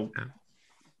 So,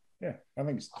 I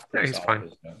think he's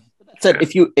fine. That said,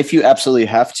 if you absolutely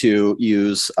have to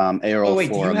use Errol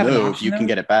for a move, you can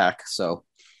get it back. So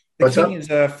the king is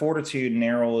fortitude and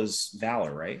Errol is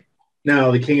valor, right?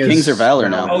 No, the kings are valor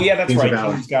now. Oh yeah, that's right.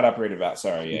 King's got upgraded valor.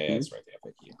 Sorry, that's right.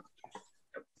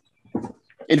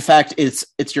 In fact, it's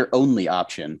your only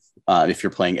option if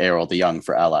you're playing Aerol the Young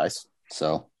for allies.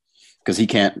 So, because he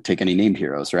can't take any named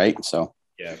heroes, right? So,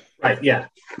 Yeah. Right. Yeah.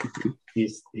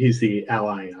 He's the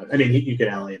ally. I mean, you could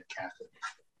ally in a captain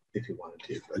if you wanted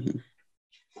to, but I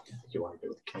think you want to go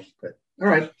with the king. But all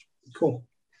right, cool.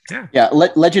 Yeah.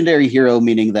 Legendary hero,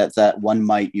 meaning that one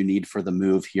might you need for the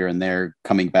move here and there,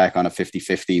 coming back on a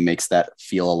 50-50 makes that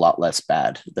feel a lot less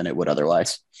bad than it would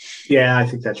otherwise. Yeah, I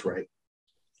think that's right.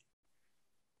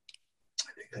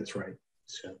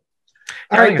 So,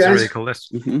 all right, It's a guys. really cool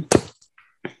list.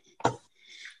 All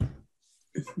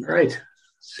right.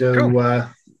 So, Cool. all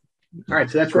right.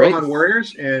 So that's Great. Rohan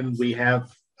Warriors, and we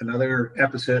have another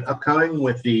episode upcoming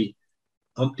with the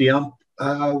Umpty Ump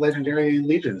legendary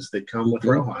legions that come with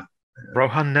Rohan.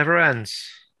 Rohan never ends.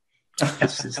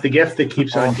 It's the gift that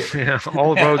keeps on giving.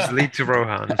 All roads lead to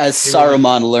Rohan. As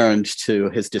Saruman learned to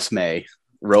his dismay,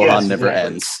 Rohan Yes, never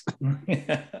exactly.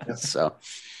 ends. So,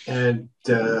 And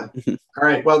all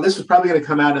right, well, this is probably going to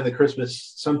come out in the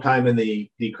Christmas, sometime in the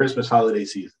Christmas holiday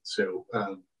season. So,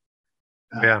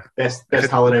 best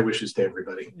holiday wishes to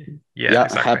everybody. yeah,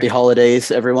 Exactly. happy holidays,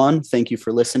 everyone. Thank you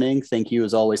for listening. Thank you,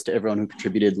 as always, to everyone who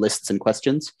contributed lists and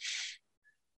questions.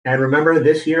 And remember,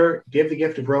 this year, give the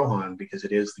gift of Rohan, because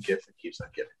it is the gift that keeps on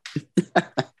giving.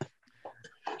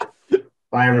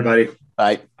 Bye, everybody.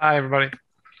 Bye. Bye, everybody.